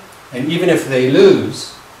considered, and even if they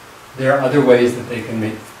lose, there are other ways that they can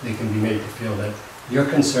be made to feel that your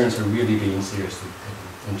concerns are really being seriously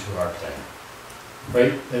taken into our plan.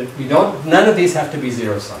 Right? That none of these have to be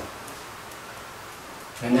zero-sum.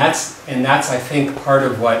 And that's I think part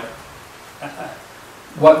of what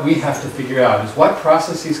we have to figure out is what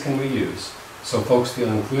processes can we use so folks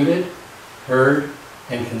feel included, heard,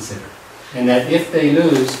 and considered. And that if they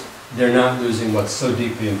lose, they're not losing what's so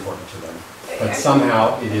deeply important to them. But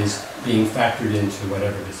somehow it is being factored into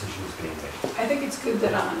whatever decision is being made. I think it's good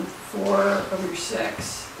that on 4 of your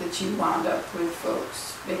 6, that you wound up with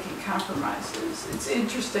folks making compromises. It's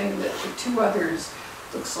interesting that the 2 others,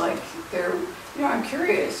 looks like they're, I'm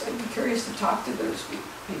curious. I'd be curious to talk to those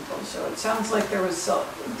people. So it sounds like I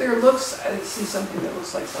see something that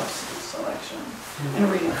looks like self-selection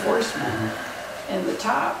and reinforcement in the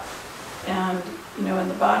top. And, in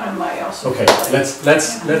the bottom, I also Okay, feel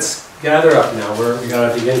like, let's gather up now. We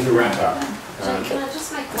gotta begin to wrap up. Jay, can I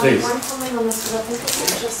just make please. one comment on this? Because I think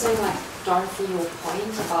it's interesting, like, Dorothy, your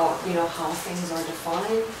point about, how things are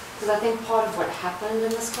defined. Because I think part of what happened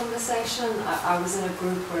in this conversation, I was in a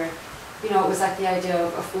group where, it was like the idea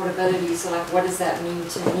of affordability. So, like, what does that mean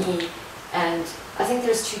to me? And I think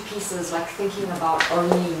there's 2 pieces, like thinking about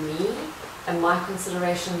only me and my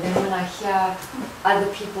consideration. Then when I hear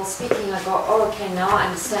other people speaking, I go, oh, okay, now I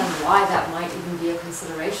understand why that might even be a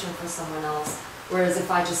consideration for someone else. Whereas if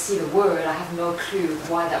I just see the word, I have no clue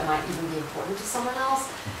why that might even be important to someone else.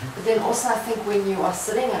 But then also I think when you are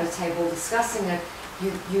sitting at a table discussing it,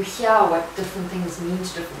 you hear what different things mean to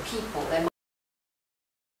different people. They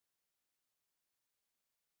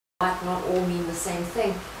might not all mean the same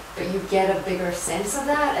thing, but you get a bigger sense of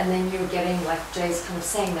that, and then you're getting, like Jay's kind of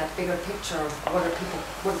saying, that bigger picture of what do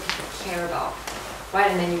people care about, right?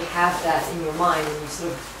 And then you have that in your mind, and you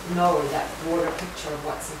sort of know that broader picture of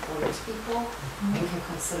what's important to people, and can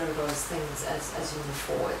consider those things as you move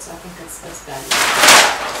forward. So I think that's valuable.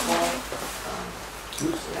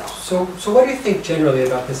 So what do you think generally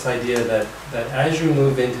about this idea that as you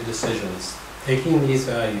move into decisions, taking these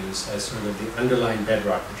values as sort of the underlying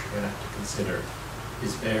bedrock that you're going to have to consider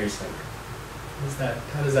is very central?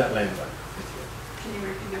 How does that land with you? Can you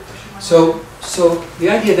repeat the question? So the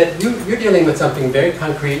idea that you're dealing with something very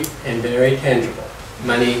concrete and very tangible,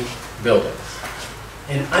 money, buildings.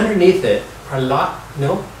 And underneath it are a lot,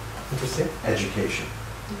 no? Interesting? Education.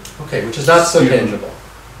 Okay, which is not so tangible.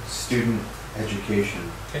 Student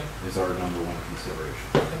education Okay. is our #1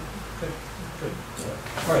 consideration. Good.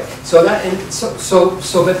 All right. So that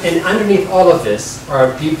and underneath all of this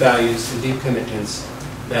are deep values and deep commitments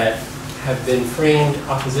that have been framed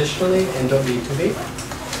oppositionally and don't need to be,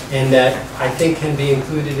 and that I think can be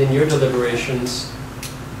included in your deliberations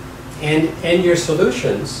and your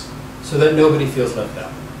solutions, so that nobody feels left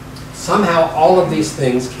out. Somehow, all of these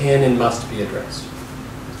things can and must be addressed.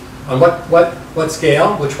 On what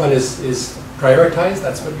scale? Which one is prioritized?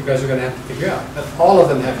 That's what you guys are going to have to figure out. But all of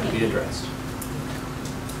them have to be addressed.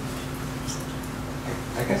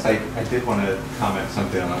 I guess I did want to comment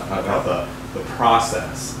something about the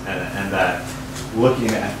process, and that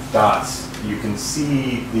looking at dots, you can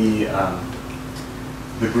see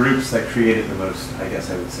the groups that created the most, I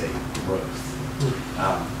guess I would say, growth.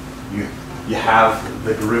 You have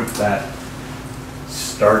the group that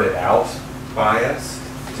started out biased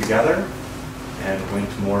together and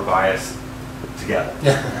went more biased together.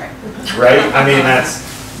 Right? I mean,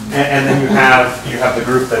 and then you have the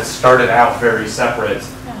group that started out very separate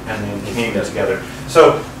and then came together.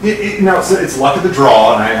 So it's luck of the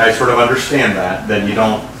draw, and I sort of understand that. Then you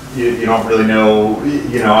don't really know.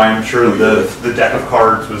 I'm sure the deck of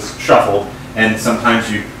cards was shuffled, and sometimes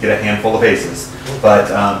you get a handful of aces.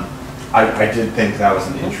 But I did think that was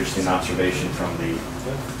an interesting observation from the.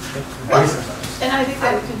 and I think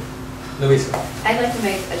that we can. Louisa. I'd like to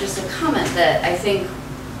make just a comment that I think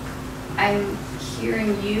I'm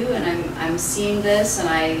hearing you and I'm seeing this, and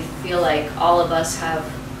I feel like all of us have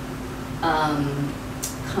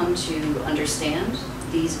come to understand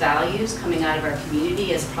these values coming out of our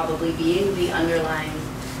community as probably being the underlying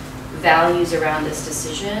values around this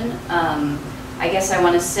decision. I guess I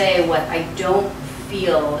want to say what I don't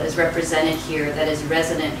feel is represented here that is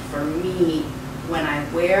resonant for me when I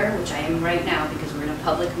wear, which I am right now because we're in a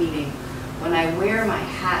public meeting, when I wear my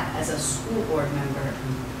hat as a school board member,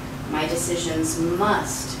 my decisions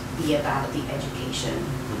must be about the education.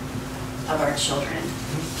 of our children.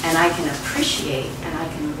 And I can appreciate and I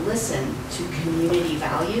can listen to community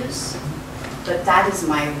values, but that is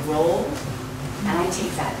my role, and I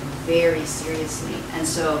take that very seriously. And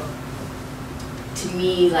so, to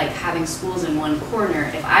me, like having schools in one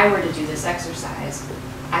corner, if I were to do this exercise,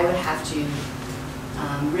 I would have to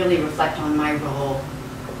really reflect on my role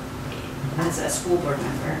as a school board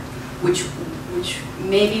member, which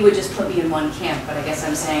maybe would just put me in one camp, but I guess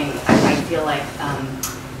I'm saying I feel like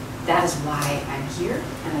that is why I'm here,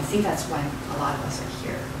 and I think that's why a lot of us are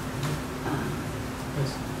here.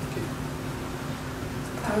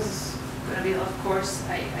 I was gonna be, of course,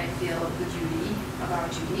 I feel the duty of our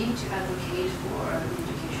duty to advocate for the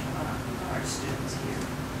education of our students here.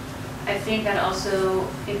 I think that also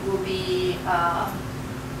it will be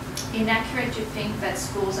inaccurate to think that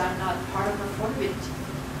schools are not part of affordability.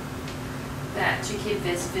 That to keep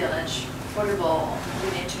this village affordable,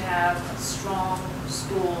 we need to have strong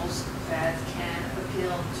schools that can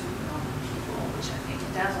appeal to normal people, which I think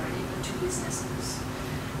it does already, but to businesses.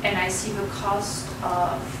 And I see the cost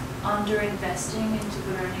of underinvesting into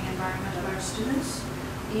the learning environment of our students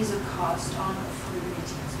is a cost on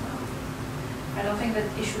affordability as well. I don't think that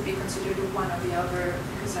it should be considered one or the other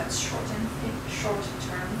because that's short-term thinking.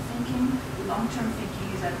 Long-term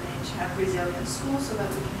thinking is that we need to have resilient schools so that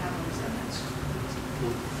we can have a resilient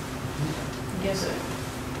community. Yes,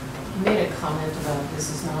 you made a comment about this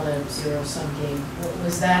is not a zero-sum game.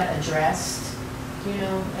 Was that addressed, do you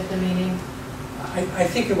know, at the meeting? I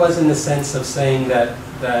think it was in the sense of saying that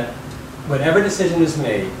whatever decision is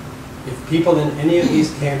made, if people in any of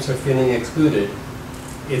these camps are feeling excluded,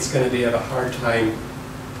 it's going to be of a hard time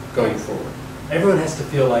going forward. Everyone has to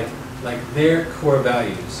feel like their core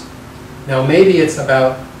values. Now maybe it's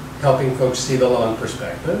about helping folks see the long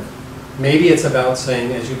perspective. Maybe it's about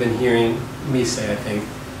saying, as you've been hearing me say, I think,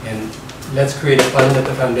 and let's create a fund at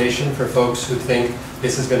the foundation for folks who think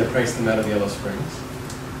this is going to price them out of Yellow Springs.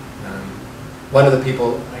 One of the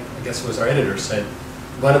people, I guess it was our editor, said,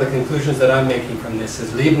 one of the conclusions that I'm making from this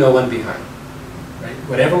is leave no one behind. Right?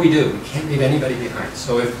 Whatever we do, we can't leave anybody behind.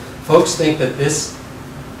 So if folks think that this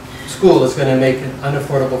school is going to make it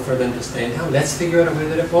unaffordable for them to stay in town, let's figure out a way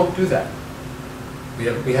that it won't do that. We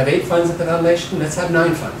have 8 funds at the foundation, let's have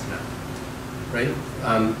 9 funds now. Right?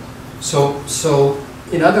 So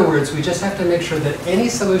in other words, we just have to make sure that any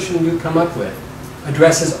solution you come up with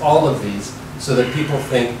addresses all of these so that people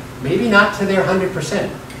think, maybe not to their 100%,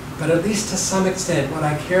 but at least to some extent, what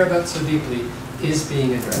I care about so deeply is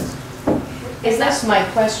being addressed. Is that's my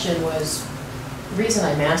question was, the reason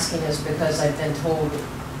I'm asking is because I've been told,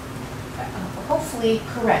 hopefully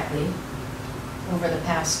correctly, over the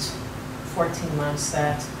past 14 months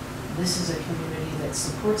that this is a community that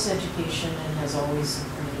supports education and has always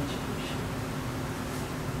supported education.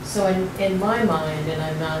 So in my mind, and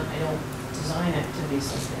I don't design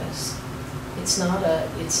activities like this, it's not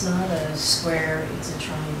a square, it's a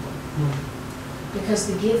triangle. Because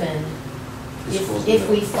the given, if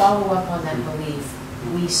we follow up on that belief,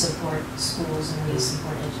 we support schools and we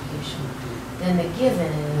support education, then the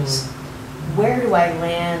given is, where do I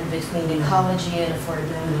land between ecology and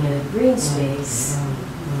affordability and a green space,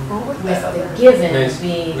 with the given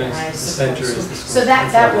being I support schools. So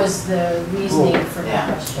that was the reasoning for my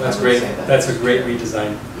question. Well, that's great. That's a great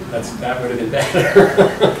redesign. That would have been better.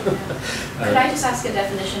 Could I just ask a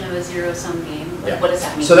definition of a zero-sum game? Like, Yeah. what does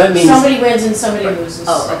that mean? So that means Somebody wins and somebody loses.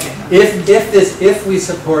 Oh, okay. if we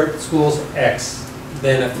support schools X,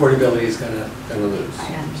 then affordability is going to lose.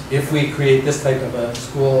 I understand. If we create this type of a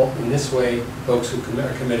school in this way, folks who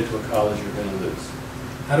are committed to a college are going to lose.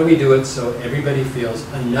 How do we do it so everybody feels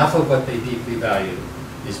enough of what they deeply value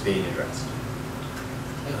is being addressed?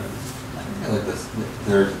 I like this.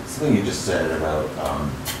 There's something you just said about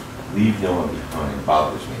leave no one behind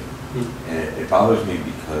bothers me. And it bothers me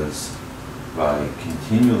because by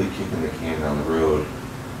continually kicking the can down the road,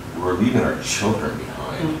 we're leaving our children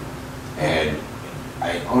behind. And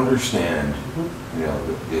I understand, you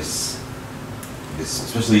know, this,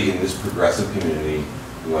 especially in this progressive community,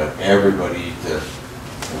 we want everybody to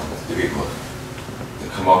be able to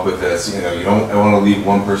come up with this. You know, you don't want to leave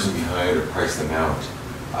one person behind or price them out.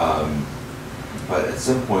 But at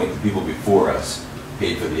some point, the people before us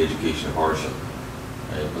paid for the education of our children,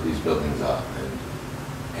 right? Put these buildings up,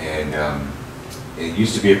 and it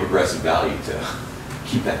used to be a progressive value to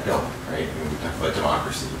keep that going, right? I mean, we talk about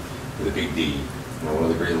democracy with a big D. You know, one of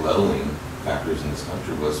the great leveling factors in this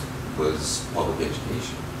country was public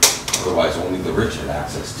education. Otherwise, only the rich had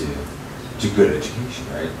access to good education,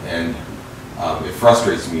 right? And it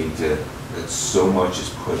frustrates me that so much is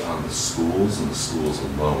put on the schools and the schools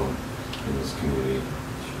alone in this community.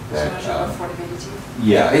 that, much of affordability.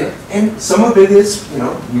 yeah, and some of it is, you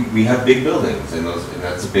know, we have big buildings and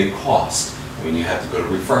that's a big cost. I mean, you have to go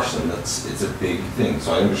to refresh them, it's a big thing.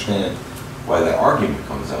 So I understand why that argument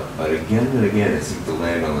comes up, but again and again, it seems to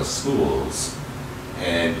land on the schools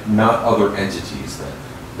and not other entities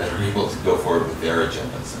that are able to go forward with their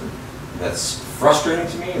agendas. And that's frustrating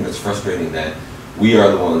to me, and it's frustrating that we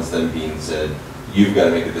are the ones then being said, you've got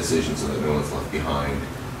to make a decision so that no one's left behind.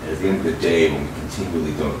 And at the end of the day, when we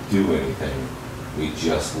continually don't do anything, we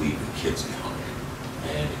just leave the kids behind.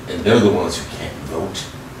 And they're the ones who can't vote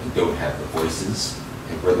and don't have the voices,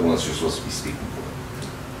 and we're the ones who are supposed to be speaking for them.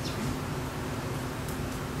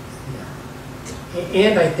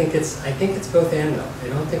 And I think it's both and though. I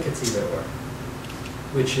don't think it's either or.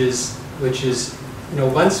 Which is, you know,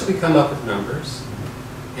 once we come up with numbers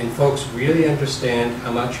and folks really understand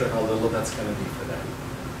how much or how little that's going to be for them,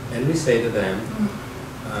 then we say to them,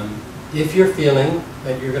 if you're feeling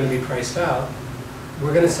that you're going to be priced out,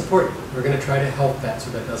 we're going to support you. We're going to try to help that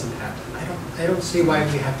so that doesn't happen. I don't see why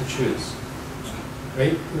we have to choose.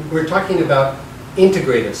 Right? We're talking about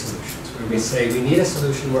integrative solutions where we say we need a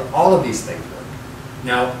solution where all of these things work.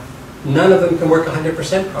 Now, none of them can work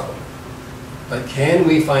 100% probably, but can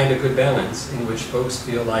we find a good balance in which folks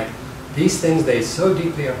feel like these things they so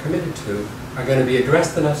deeply are committed to are going to be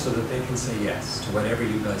addressed enough so that they can say yes to whatever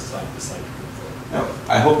you guys decide to move forward? Now,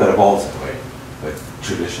 I hope that evolves that way, but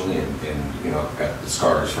traditionally, and you know, I've got the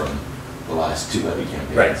scars from the last 2 levy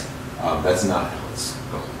campaigns. Right. That's not how it's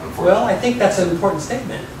going, unfortunately. Well, I think that's an important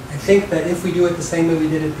statement. I think that if we do it the same way we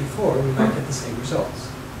did it before, we might get the same results.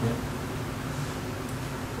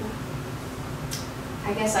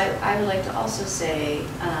 I guess I would like to also say,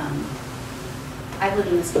 I've lived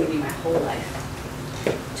in this community my whole life.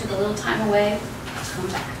 Took a little time away, come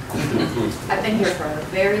back. I've been here for a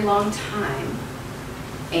very long time,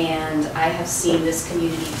 and I have seen this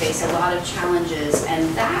community face a lot of challenges, and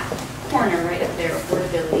that corner right up there,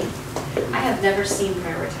 affordability, I have never seen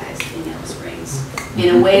prioritized in Yellow Springs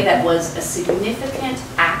in a way that was a significant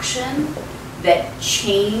action that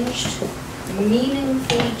changed,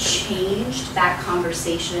 meaningfully changed that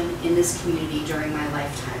conversation in this community during my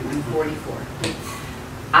lifetime. I'm 44.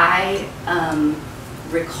 I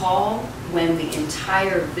recall when the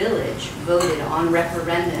entire village voted on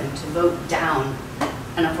referendum to vote down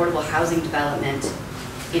an affordable housing development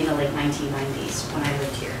in the late 1990s when I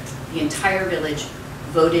lived here. The entire village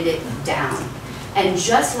voted it down. And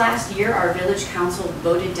just last year, our village council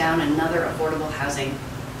voted down another affordable housing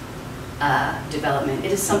development.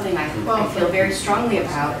 It is something I feel very strongly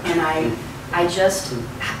about, and and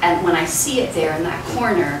when I see it there in that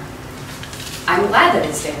corner, I'm glad that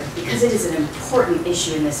it's there because it is an important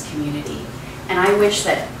issue in this community. And I wish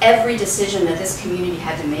that every decision that this community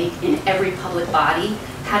had to make in every public body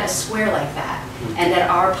had a square like that, and that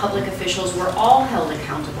our public officials were all held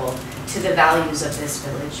accountable to the values of this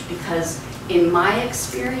village, because in my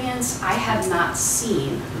experience, I have not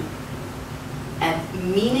seen a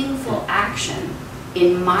meaningful action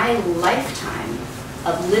in my lifetime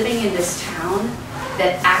of living in this town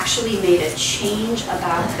that actually made a change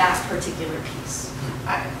about that particular piece.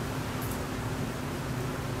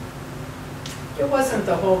 It wasn't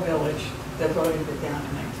the whole village that voted it down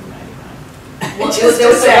in 1999. Well, Just there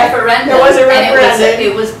to was a say, referendum. There was a and referendum.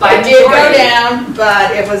 It was by It did go majority. down,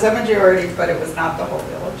 but it was a majority, but it was not the whole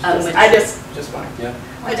village. I just wanted, Yeah.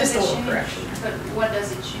 just a little correction. But what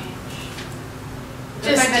does it change? The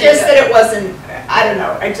Just fact that it wasn't, I don't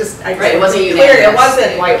know, I just Right, it want to wasn't be clear, it unanimous.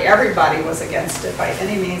 wasn't like everybody was against it by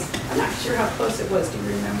any means. I'm not sure how close it was, do you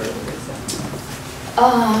remember?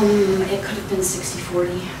 It could have been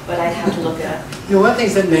 60-40, but I'd have to look it up. You know, one of the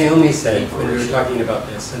things that Naomi said when we were talking about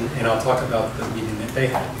this, and I'll talk about the meeting that they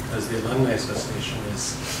had, because the Alumni Association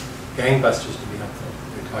is gangbusters to be helpful.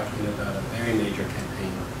 We're talking about a very major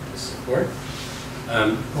campaign to support.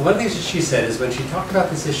 But one of the things that she said is when she talked about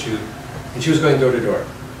this issue, and she was going door to door,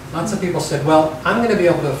 lots of people said, well, I'm going to be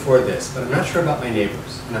able to afford this, but I'm not sure about my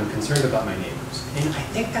neighbors, and I'm concerned about my neighbors. And I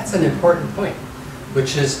think that's an important point,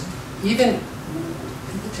 which is even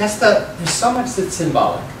just there's so much that's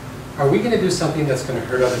symbolic. Are we going to do something that's going to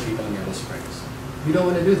hurt other people in Yellow Springs? We don't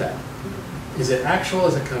want to do that. Is it actual?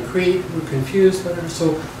 Is it concrete? We're confused, whatever.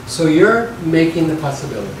 So you're making the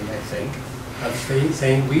possibility, I think, of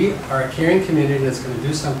saying we are a caring community that's going to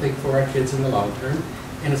do something for our kids in the long term,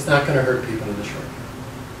 and it's not going to hurt people in the short term.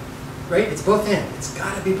 Right? It's both and. It's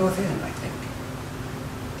got to be both and, I think.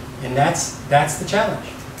 And that's the challenge.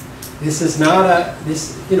 This is not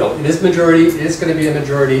you know, it is majority, it is going to be a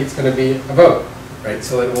majority, it's going to be a vote, right?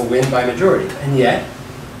 So it will win by majority. And yet,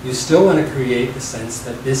 you still want to create the sense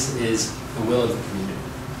that this is the will of the community.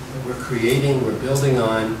 that we're creating, we're building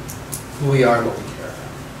on who we are and what we care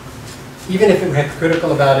about. Even if we're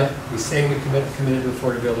critical about it, we say we're committed to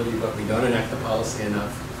affordability, but we don't enact the policy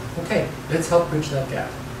enough. Okay, let's help bridge that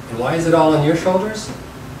gap. And why is it all on your shoulders?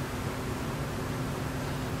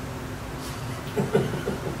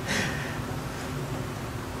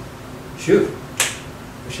 Shoot,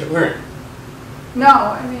 we should learn. No,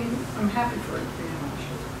 I mean, I'm happy for it to be an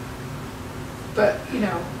option. But,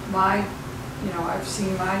 I've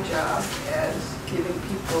seen my job as giving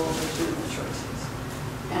people legitimate choices.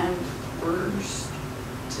 And we're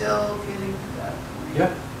still getting to that point.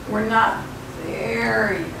 Yeah. We're not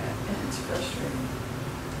there yet, and it's frustrating.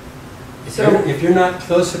 If you're not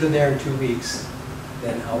closer to there in 2 weeks,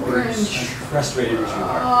 then I'll be We're in as frustrated as you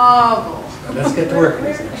are. trouble. But let's get to work on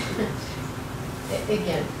this next week.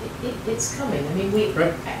 Again, it's coming. I mean,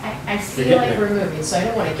 Right. I feel like we're moving, so I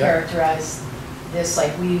don't want to characterize this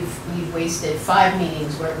like we've wasted 5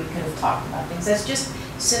 meetings where we could have talked about things. That's just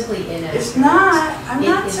simply inaccurate. It's not, I'm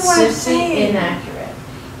not It's saying what I'm simply saying. inaccurate.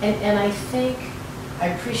 And I think, I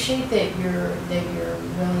appreciate that you're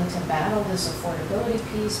willing to battle this affordability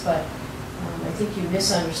piece, but I think you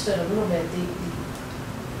misunderstood a little bit.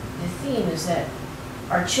 The theme is that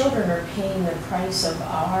our children are paying the price of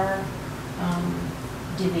our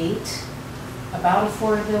debate about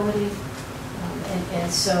affordability,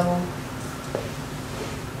 and so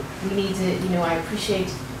we need to, I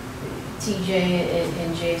appreciate TJ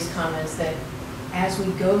and Jay's comments that as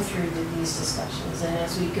we go through these discussions and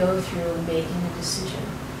as we go through making a decision,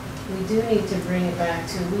 we do need to bring it back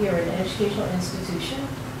to we are an educational institution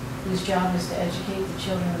whose job is to educate the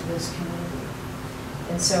children of this community.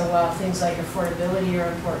 And so while things like affordability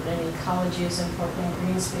are important and ecology is important and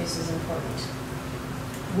green space is important,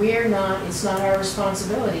 it's not our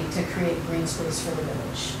responsibility to create green space for the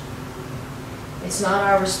village. It's not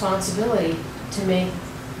our responsibility to make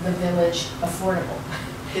the village affordable.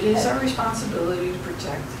 It is our responsibility to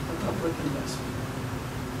protect the public investment.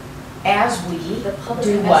 As we The public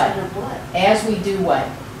do what? investment of what? As we do what?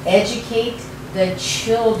 Educate the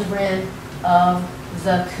children of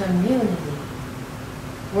the community.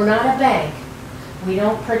 We're not a bank. We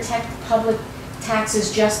don't protect public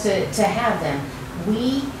taxes just to have them.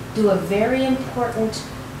 We do a very important,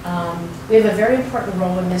 we have a very important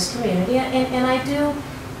role in this community, and I do,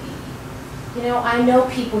 I know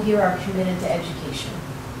people here are committed to education.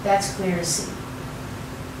 That's clear to see.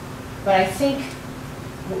 But I think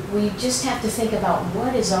we just have to think about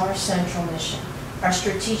what is our central mission. Our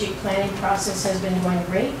strategic planning process has been going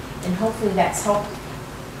great, and hopefully that's helped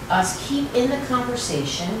us keep in the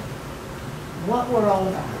conversation what we're all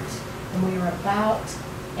about. And we are about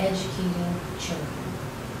educating children.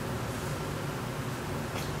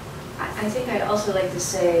 I think I'd also like to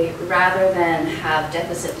say, rather than have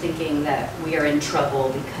deficit thinking that we are in trouble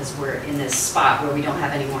because we're in this spot where we don't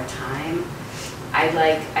have any more time,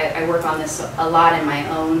 I work on this a lot in my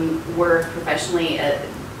own work professionally,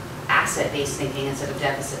 asset-based thinking instead of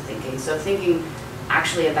deficit thinking. So thinking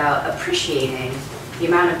actually about appreciating the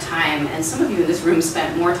amount of time, and some of you in this room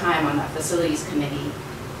spent more time on that facilities committee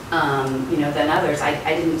than others.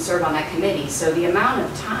 I didn't serve on that committee, so the amount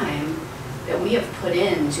of time that we have put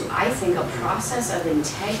into, I think, a process of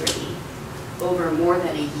integrity over more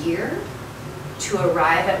than a year to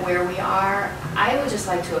arrive at where we are, I would just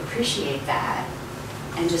like to appreciate that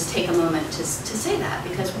and just take a moment to say that,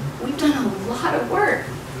 because we've done a lot of work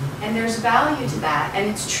and there's value to that. And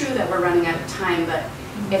it's true that we're running out of time, but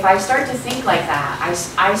if I start to think like that,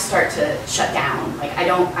 I start to shut down. Like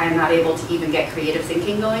I'm not able to even get creative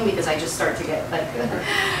thinking going because I just start to get like,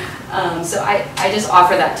 so I just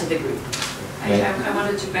offer that to the group. I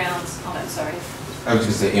wanted to balance, sorry. I was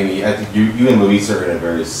just gonna say, Amy, I think you and Luis are in a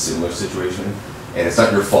very similar situation, and it's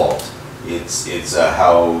not your fault. It's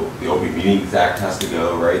how the Open Meetings Act has to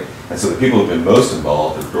go, right? And so the people who've been most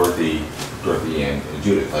involved are Dorothy and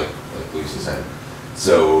Judith, like Luis said.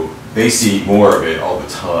 So they see more of it all the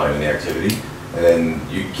time in the activity, and then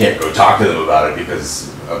you can't go talk to them about it because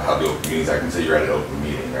of how the Open Meetings Act until you're at an open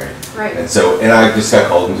meeting, right? Right. And I just got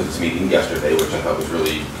called into this meeting yesterday, which I thought was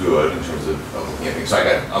really good in terms of looking at things. So I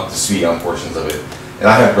got up to speed on portions of it. And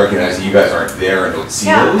I have to recognize that you guys aren't there and don't see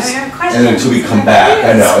those. I have questions. And then until we come back,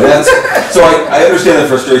 I know. So I understand the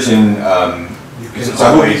frustration. So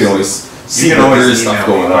I hope you can always see that there is stuff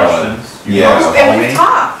going on. Yeah. And we've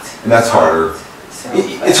talked. And that's harder. So,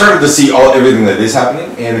 It's harder to see everything that is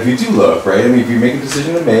happening. And if you do look, right, I mean, if you make a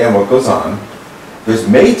decision in May on what goes on, there's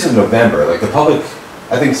May to November. Like the public,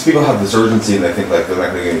 I think people have this urgency and they think like they're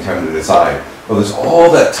not going to get any time to decide. Well, there's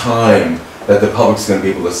all that time that the public's going to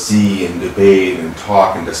be able to see and debate and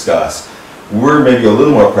talk and discuss. we're maybe a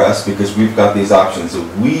little more pressed because we've got these options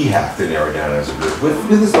that we have to narrow down as a group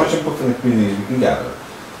with as much input from the community as we can gather.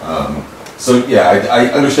 So yeah, I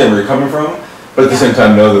understand where you're coming from, but at the same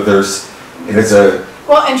time know that there's, and it's a,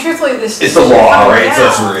 Well, and truthfully, this. it's the law, right? So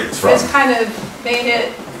that's where it's from. It's kind of made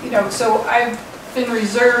it, so I've been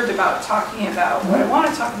reserved about talking about what I want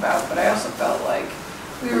to talk about, but I also felt like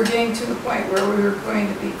we were getting to the point where we were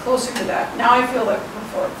going to be closer to that. Now I feel like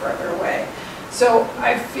we're further away. So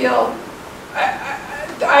I feel,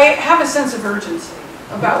 I have a sense of urgency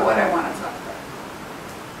about what I want to talk about.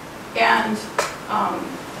 And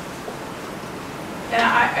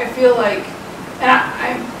I feel like, and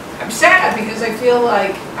I'm sad because I feel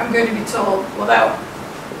like I'm going to be told, well, that,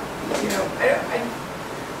 I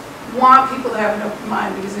want people to have an open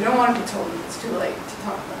mind because I don't want to be told that it's too late to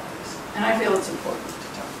talk about this. And I feel it's important to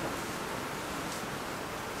talk about.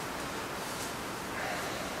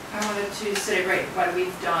 I wanted to celebrate what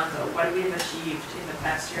we've done, though, what we've achieved in the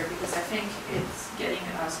past year, because I think it's getting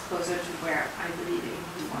us closer to where I believe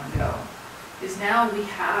we want to go. Because now we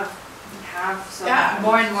have some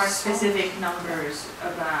more and more specific numbers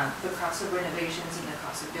about the cost of renovations and the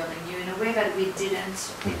cost of building new in a way that we didn't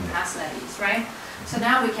in past levies, right? So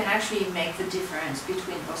now we can actually make the difference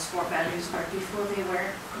between those four values where before they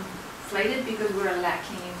were inflated because we were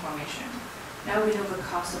lacking information. Now we know the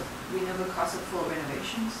cost of full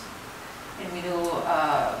renovations, and we know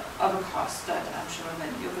other costs that I'm sure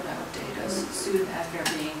that you're going to update us soon as they're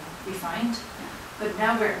being refined. But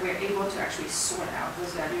now we're able to actually sort out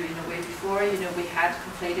those values in a way. Before, we had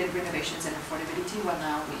conflated renovations and affordability. Well,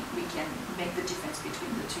 now we can make the difference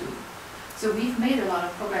between the two. So we've made a lot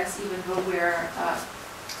of progress, even though we're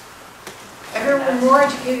more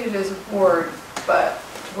educated as a board, but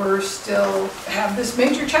we're still have this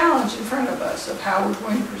major challenge in front of us of how we're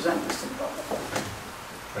going to present this to the public.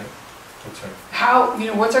 Right, that's right. How,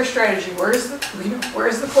 what's our strategy? Where's the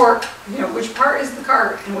cork? Which part is the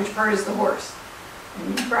cart and which part is the horse?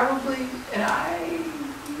 And you probably, and I,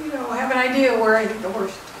 have an idea where I think the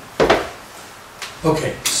horse is.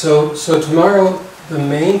 Okay, so tomorrow the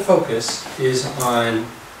main focus is on,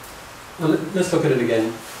 well, let's look at it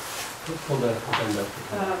again. Hold the agenda.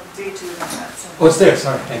 day 2 of that. Oh, it's there,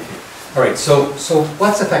 sorry, thank you. All right, so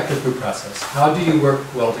what's effective group process? How do you work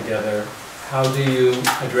well together? How do you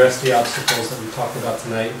address the obstacles that we talked about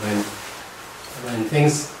tonight when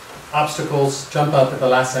obstacles jump up at the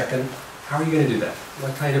last second? How are you going to do that?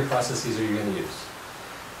 What kind of processes are you going to use?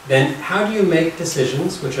 Then how do you make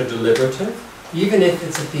decisions which are deliberative, even if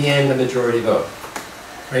it's at the end a majority vote?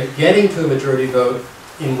 Right? Getting to a majority vote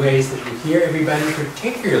in ways that you hear everybody,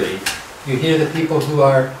 particularly you hear the people who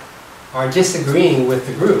are disagreeing with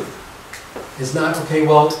the group. Is not, okay,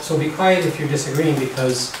 well, so be quiet if you're disagreeing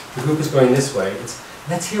because the group is going this way. It's,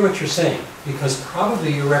 let's hear what you're saying, because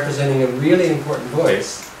probably you're representing a really important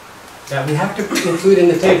voice that we have to include in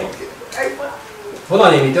the table. Hold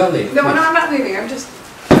on, Amy, don't leave. No, I'm not leaving. I'm just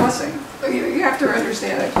fussing. You have to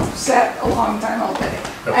understand, I've sat a long time all day.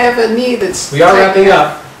 Okay. I have a knee that's... We are wrapping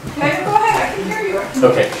up. Okay, go ahead, I can hear you.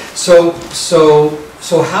 Okay, so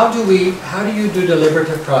how do you do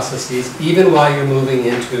deliberative processes even while you're moving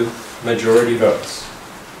into majority votes?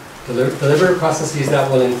 Deliberative processes that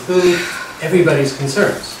will include everybody's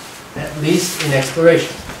concerns, at least in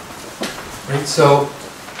exploration. Right? So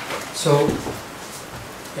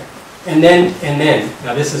and then,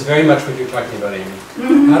 now this is very much what you're talking about, Amy.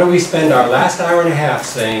 How do we spend our last hour and a half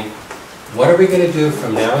saying, what are we going to do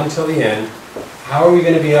from now until the end? How are we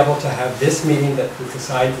going to be able to have this meeting that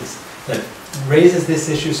decides this, that raises this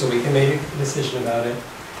issue so we can make a decision about it?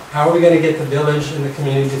 How are we going to get the village and the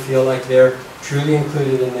community to feel like they're truly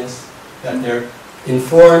included in this, that they're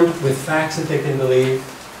informed with facts that they can believe?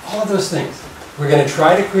 All of those things. We're going to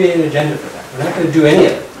try to create an agenda for that. We're not going to do any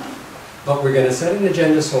of it. But we're going to set an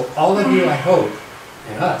agenda so all of you, I hope,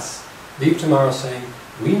 and us, leave tomorrow saying,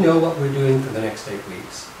 we know what we're doing for the next 8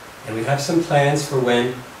 weeks. And we have some plans for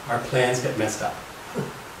when our plans get messed up.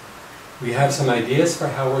 We have some ideas for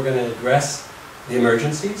how we're going to address the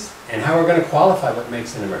emergencies and how we're going to qualify what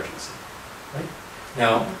makes an emergency. Right?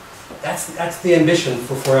 Now, that's the ambition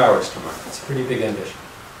for 4 hours tomorrow. It's a pretty big ambition.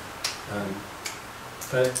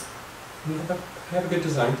 But we have a good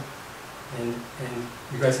design. And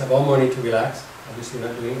you guys have all morning to relax. Obviously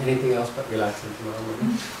not doing anything else but relaxing tomorrow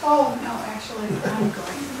morning. Oh, no, actually, I'm going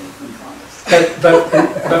to make them promise.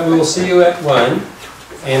 But we will see you at 1.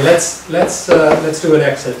 And let's do an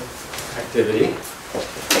exit activity.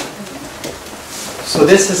 So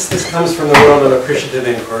this comes from the world of appreciative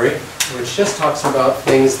inquiry, which just talks about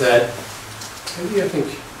things that maybe I think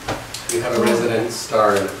you have a resident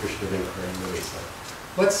star in appreciative inquiry, Louisa.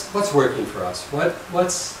 What's working for us?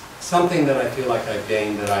 something that I feel like I've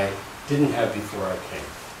gained that I didn't have before I came.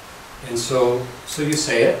 And so you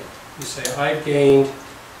say it. You say, I've gained,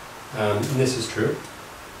 and this is true.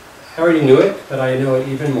 I already knew it, but I know it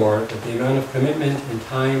even more, that the amount of commitment and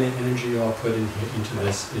time and energy you all put into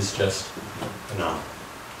this is just phenomenal.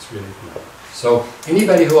 It's really phenomenal. So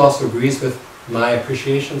anybody who also agrees with my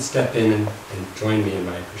appreciation, step in and join me in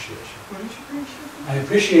my appreciation. What is your appreciation? I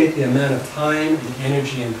appreciate the amount of time and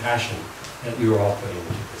energy and passion that you are all putting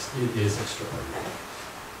into this. It is extraordinary.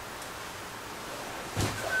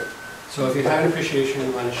 So if you have an appreciation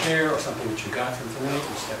you want to share, or something that you got from tonight,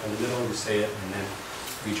 you step in the middle, you say it, and then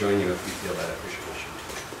we join you if we feel that appreciation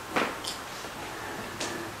too.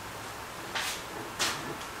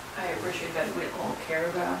 I appreciate that we all care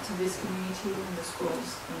about this community and the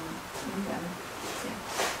schools and them. Yeah.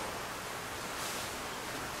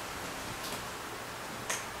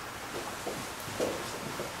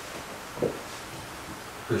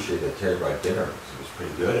 Appreciate that Terry brought dinner, 'cause it was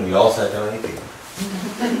pretty good, and we all sat down and ate.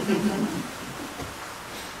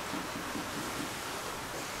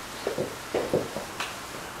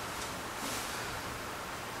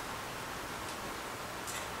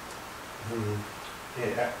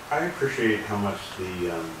 Yeah, I appreciate how much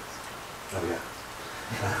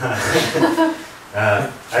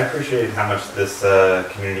I appreciate how much this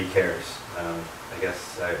community cares. I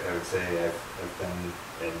guess I would say I've been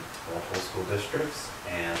in multiple school districts,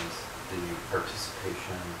 and the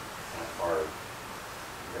participation at our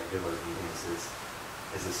regular meetings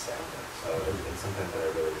is astounding. So it's something that I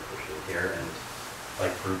really appreciate here, and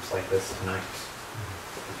like groups like this tonight.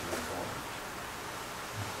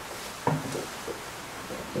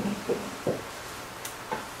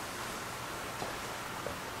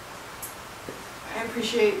 I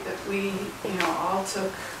appreciate that we, all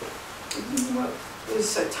took what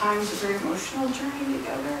was at times a very emotional journey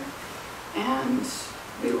together, and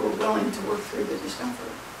we were willing to work through the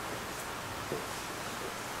discomfort.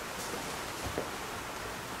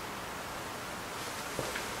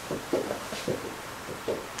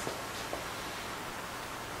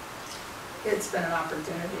 It's been an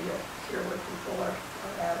opportunity to hear what people are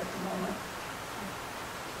at the moment.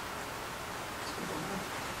 People know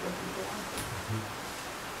what people want.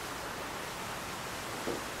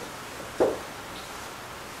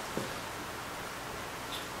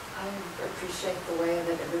 I appreciate the way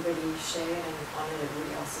that everybody shared and honored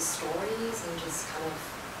everybody else's stories and just kind of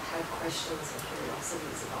had questions and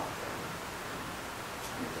curiosities about them.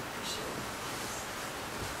 I really appreciate it.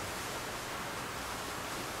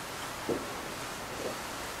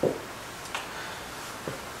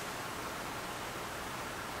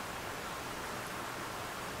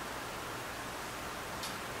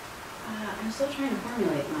 I'm still trying to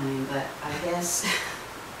formulate mine, but I guess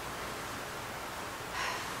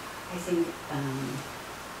I think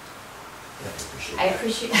I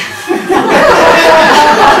appreciate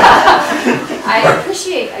I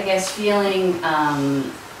appreciate, I guess, feeling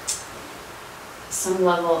some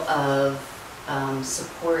level of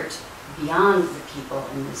support beyond the people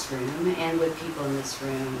in this room and with people in this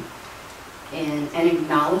room, and an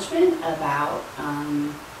acknowledgement about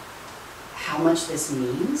how much this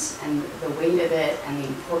means and the weight of it and the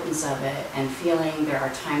importance of it, and feeling there are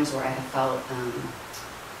times where I have felt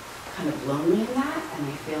kind of lonely in that, and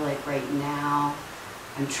I feel like right now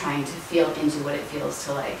I'm trying to feel into what it feels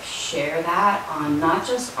to like share that on not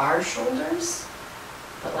just our shoulders,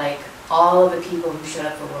 but like all of the people who showed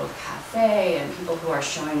up for World Cafe and people who are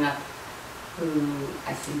showing up who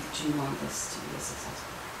I think do want this to be a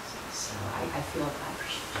successful process. So I feel that I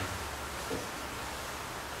appreciate it.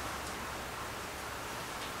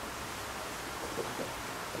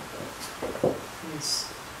 It's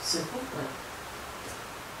simple, but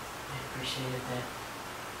I appreciated that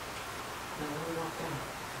no one walked out.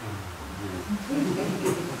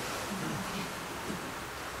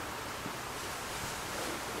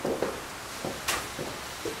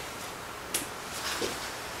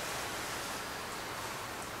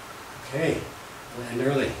 Okay, we'll end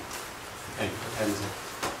early. Thank you for attending.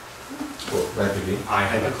 Well, that could be. I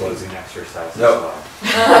have a closing exercise as No. well.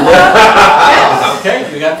 Okay,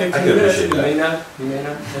 we got 15 I could minutes. appreciate You may that. not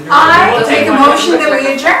end early. I will take a motion that we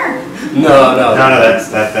adjourn. No, no. No,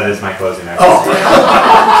 that is my closing Oh. exercise.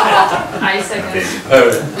 I second.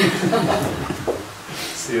 Okay.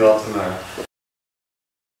 See you all tomorrow.